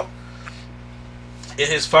comes out in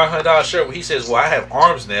his $500 shirt where he says, well, I have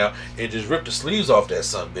arms now, and just ripped the sleeves off that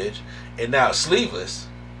sumbitch, and now it's sleeveless.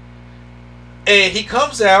 And he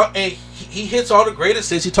comes out and he hits all the greatest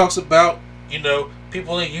hits. He talks about,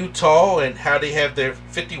 people in Utah and how they have their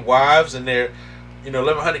 50 wives and their,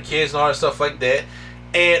 1,100 kids and all that stuff like that.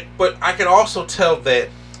 But I can also tell that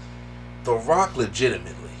The Rock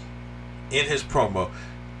legitimately, in his promo,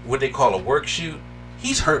 what they call a work shoot,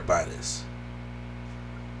 he's hurt by this.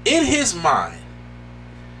 In his mind,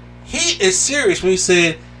 he is serious when he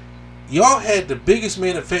said, y'all had the biggest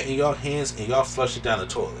main event in y'all hands and y'all flushed it down the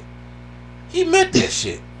toilet. He meant that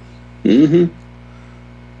shit. Mm-hmm.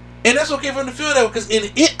 And that's okay for him to feel that, because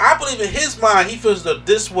I believe in his mind, he feels that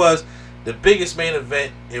this was the biggest main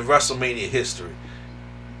event in WrestleMania history.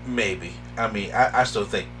 Maybe. I mean, I still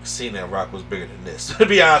think Cena and Rock was bigger than this. To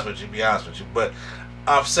be honest with you. But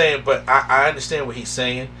I'm saying, I understand what he's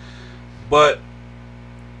saying. But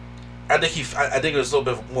I think it was a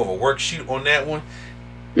little bit more of a work shoot on that one.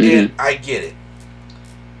 And I get it.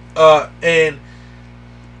 And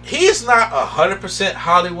he's not 100%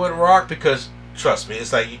 Hollywood Rock, because trust me,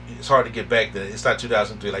 it's like it's hard to get back there. It's not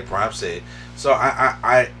 2003 like Prime said. So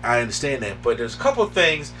I understand that. But there's a couple of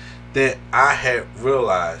things that I had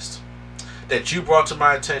realized that you brought to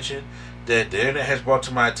my attention, that the internet has brought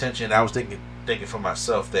to my attention. I was thinking for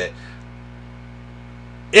myself that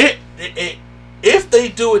if they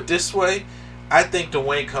do it this way, I think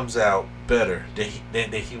Dwayne comes out better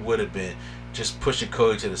than he would have been just pushing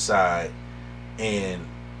Cody to the side and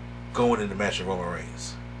going in the match with Roman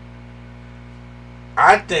Reigns.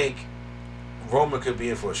 I think Roman could be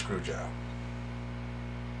in for a screw job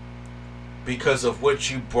because of what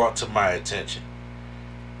you brought to my attention.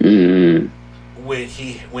 When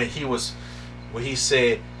he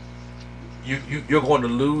said you're going to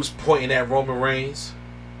lose, pointing at Roman Reigns,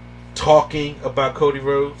 talking about Cody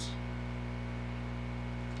Rhodes.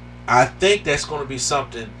 I think that's going to be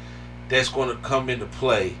something that's going to come into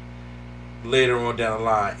play later on down the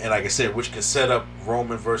line, and like I said, which can set up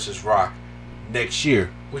Roman versus Rock next year,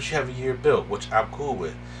 which you have a year built, which I'm cool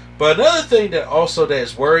with. But another thing that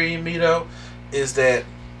is worrying me though is that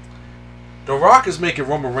The Rock is making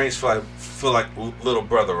Roman Reigns feel like little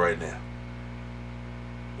brother right now.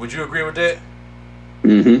 Would you agree with that?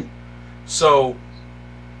 Mm-hmm. So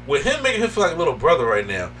with him making him feel like a little brother right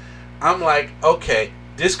now, I'm like, okay,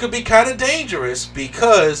 this could be kind of dangerous,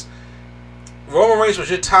 because Roman Reigns was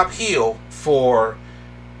your top heel for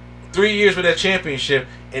 3 years with that championship,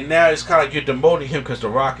 and now it's kind of like you're demoting him because The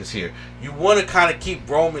Rock is here. You want to kind of keep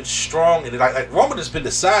Roman strong, and like Roman has been the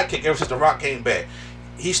sidekick ever since The Rock came back.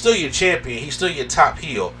 He's still your champion. He's still your top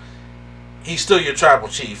heel. He's still your tribal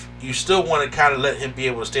chief. You still want to kind of let him be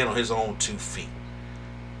able to stand on his own 2 feet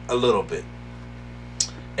a little bit.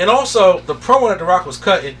 And also, the promo that The Rock was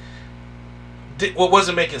cutting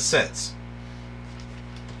wasn't making sense.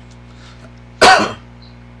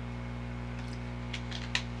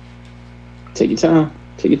 Take your time.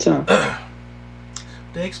 Take your time.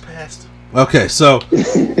 Thanks, Pastor. Okay, so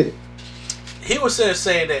he was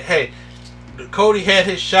saying that, hey, Cody had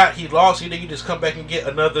his shot, he lost. You think you just come back and get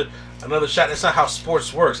another shot? That's not how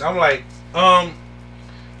sports works. I'm like,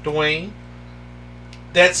 Dwayne,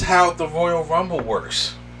 that's how the Royal Rumble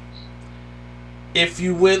works. If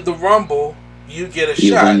you win the Rumble, you get a shot.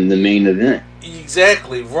 You win the main event.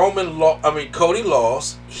 Exactly. Cody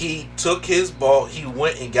lost. He took his ball. He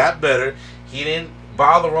went and got better. He didn't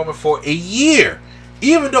bother Roman for a year,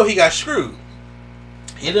 even though he got screwed.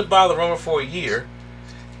 He didn't bother Roman for a year,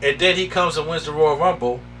 and then he comes and wins the Royal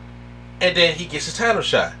Rumble, and then he gets his title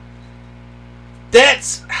shot.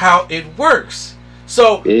 That's how it works.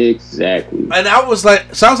 So exactly. And I was like,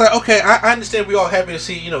 okay, I understand we all happy to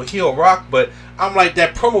see, heel Rock, but I'm like,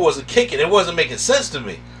 that promo wasn't kicking. It wasn't making sense to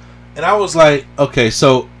me. And I was like, okay,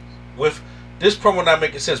 so with this promo not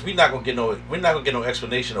making sense, we're not gonna get no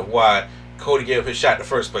explanation of why Cody gave his shot in the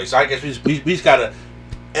first place. So I guess we just got a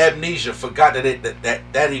amnesia, forgot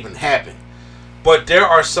that even happened. But there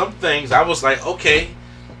are some things I was like, okay,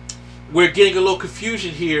 we're getting a little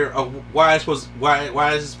confusion here of why is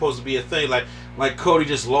it supposed to be a thing? Like Cody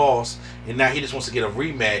just lost and now he just wants to get a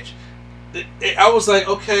rematch. I was like,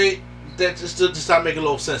 okay, that just not making a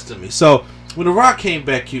little sense to me. So when The Rock came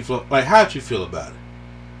back, Q-Flow, like, how did you feel about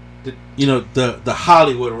it? The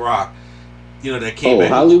Hollywood Rock, that came back.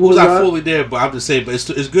 Hollywood was Rock? not fully there, but I'm just saying, but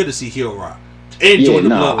it's good to see heel Rock and join the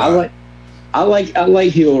bloodline. I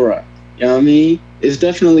like heel Rock. You know what I mean? It's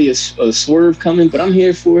definitely a swerve coming, but I'm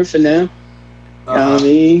here for it for now. You know what I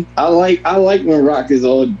mean? I like when Rock is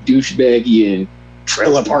all douchebaggy and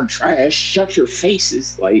trailer park trash. Shut your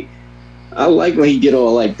faces. Like, I like when he get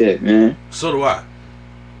all like that, man. So do I.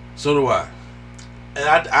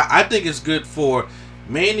 And I think it's good for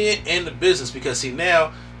Mania and the business, because see,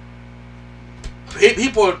 now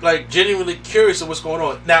people are like genuinely curious of what's going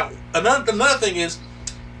on. Now another thing is,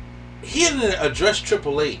 he didn't address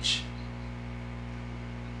Triple H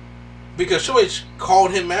because Triple H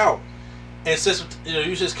called him out and says,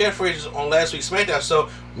 used his catchphrases on last week's SmackDown. So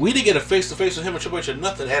we didn't get a face-to-face with him and Triple H or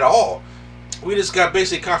nothing at all. We just got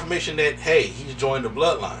basic confirmation that, hey, he's joined the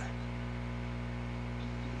bloodline.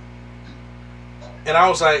 And I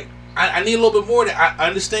was like, I need a little bit more. I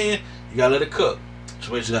understand you gotta let it cook.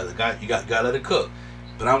 You gotta let it cook.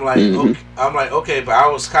 But I'm like, okay, but I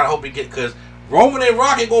was kind of hoping because Roman and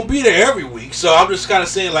Rock ain't gonna be there every week, so I'm just kind of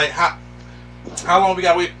saying like, how long we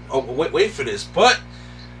gotta wait for this? But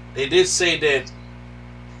they did say that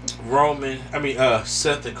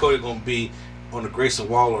Seth and Cody gonna be on the Grayson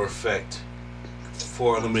Waller effect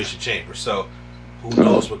for Elimination Chamber. So who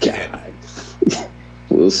knows what can happen?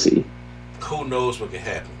 We'll see. Who knows what can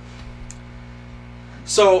happen?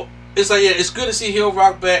 So it's like, yeah, it's good to see Heel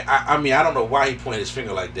Rock back. I mean, I don't know why he pointed his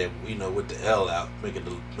finger like that, with the L out, making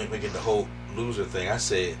the whole loser thing. I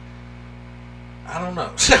said, I don't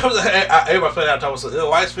know. Everybody playing out talking about,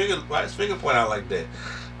 why his finger point out like that?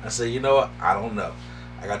 I said, I don't know.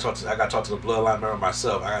 I got to talk to the Bloodline member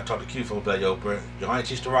myself. I got to talk to Q-Phone and be like, yo, bro, y'all ain't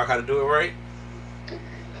teach The Rock how to do it right?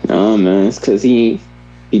 No, man, it's because he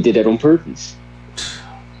did that on purpose.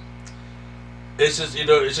 It's just,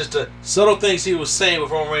 it's just the subtle things he was saying with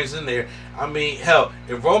Roman Reigns in there. I mean, hell,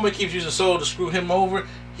 if Roman keeps using Solo to screw him over,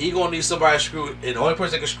 he gonna need somebody to screw. And the only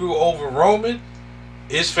person that can screw over Roman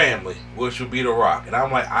is family, which would be The Rock. And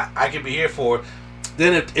I'm like, I can be here for it.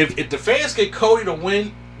 Then if the fans get Cody to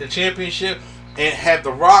win the championship and have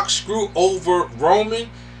The Rock screw over Roman,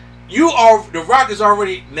 The Rock is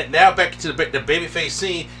already now back to the babyface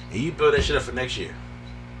scene, and you build that shit up for next year.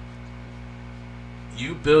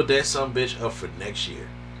 You build that sumbitch up for next year.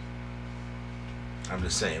 I'm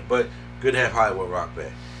just saying. But good to have Hollywood Rock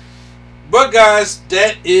back. But guys,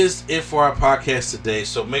 that is it for our podcast today.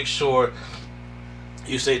 So make sure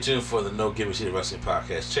you stay tuned for the No Gimmicks Here Wrestling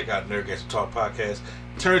Podcast. Check out Nerdgasm Talk Podcast,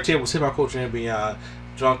 Turntables, Hip Hop Culture and Beyond,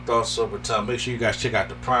 Drunk Thoughts, Sober Time. Make sure you guys check out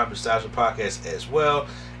the Prime Nostalgia Podcast as well.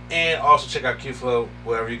 And also check out Q-Flow,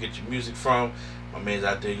 wherever you get your music from. My man's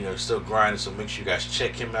out there, still grinding. So make sure you guys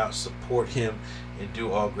check him out, support him, and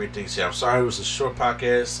do all great things here. I'm sorry it was a short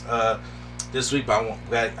podcast this week, but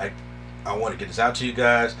I want to get this out to you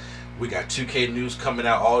guys. We got 2K news coming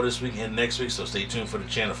out all this week and next week, so stay tuned for the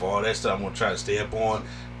channel for all that stuff. I'm going to try to stay up on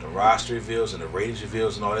the roster reveals and the ratings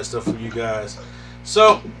reveals and all that stuff for you guys.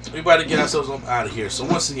 So, we about to get ourselves out of here. So,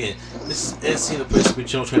 once again, this is SC, the place to be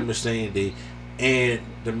chilling, train, Mr. A&D, and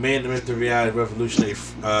the man, the myth, the reality, revolutionary,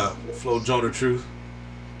 Flo Jonah Truth.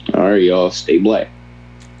 All right, y'all, stay black.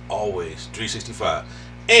 Always 365,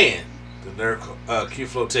 and the nerd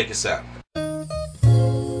Q-Flow take us out.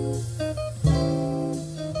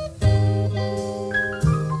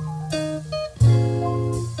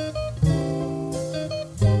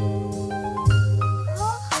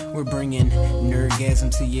 We're bringing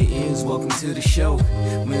nerdgasm to your ears. Welcome to the show.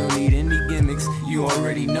 We don't need any gimmicks, you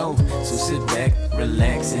already know. So sit back,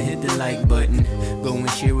 relax, and hit the like button. Go and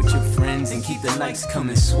share with your friends and keep the likes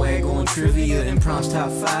coming. Swag on trivia and prompts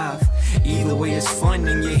top 5. Either way, it's fun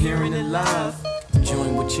and you're hearing it live.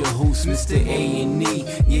 Join with your host, Mr. A&E.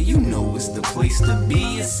 Yeah, you know it's the place to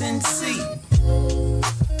be. It's NC.